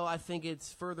on Burr Hill. I think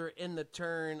it's further in the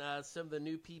turn, some of the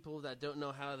new people that don't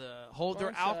know how to hold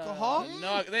their alcohol.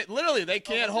 No, they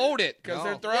can't hold it because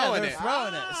they're throwing it.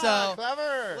 So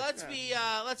clever. Let's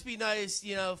be nice,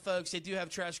 folks. They do have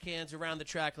trash cans around the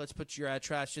track. Let's put your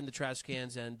trash in the trash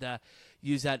cans and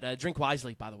use that. Drink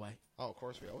wisely, by the way. Oh, of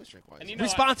course, we always drink wine. And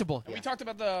responsible. We talked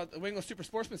about the Wingless Super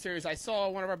Sportsman Series. I saw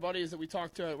one of our buddies that we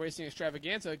talked to at Racing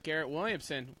Extravaganza, Garrett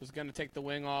Williamson, was going to take the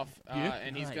wing off,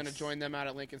 and he's going to join them out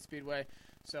at Lincoln Speedway.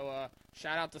 So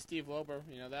shout out to Steve Lober.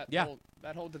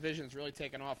 That whole division's really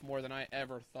taken off more than I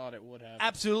ever thought it would have.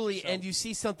 Absolutely, and you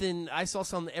see something. I saw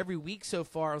something every week so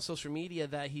far on social media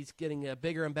that he's getting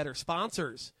bigger and better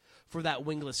sponsors for that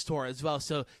wingless tour as well.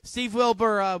 So, Steve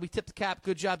Wilbur, we tip the cap.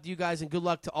 Good job to you guys, and good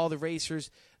luck to all the racers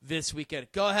this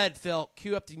weekend. Go ahead, Phil.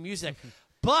 Cue up the music.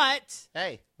 But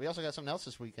hey, we also got something else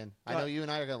this weekend. I know you and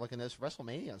I are going to look at this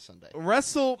WrestleMania on Sunday.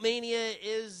 WrestleMania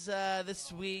is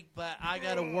this week, but I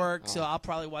got to work, so I'll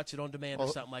probably watch it on demand or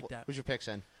something like that. Who's your pick,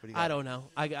 Sen? I don't know.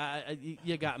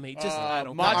 You got me. I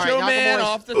don't know. Macho Man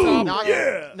off the top.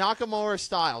 Nakamura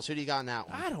Styles. Who do you got in that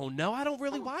one? I don't know. I don't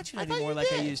really watch it anymore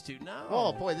like I used to. No.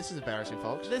 Oh, boy, this is embarrassing,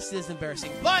 folks. This is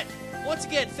embarrassing. But, once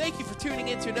again, thank you for tuning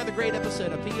in to another great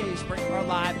episode of PA Sprint Car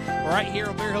Live right here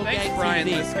on Bear Hill Gang TV. Brian,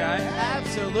 this guy.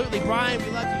 Absolutely. Brian, we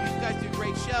love you. You guys do a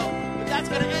great show. But that's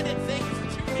going to end it. Thank you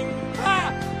for tuning in.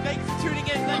 Thank you for tuning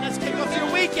in. Letting us kick off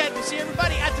your weekend. We'll see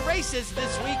everybody at the races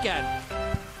this weekend.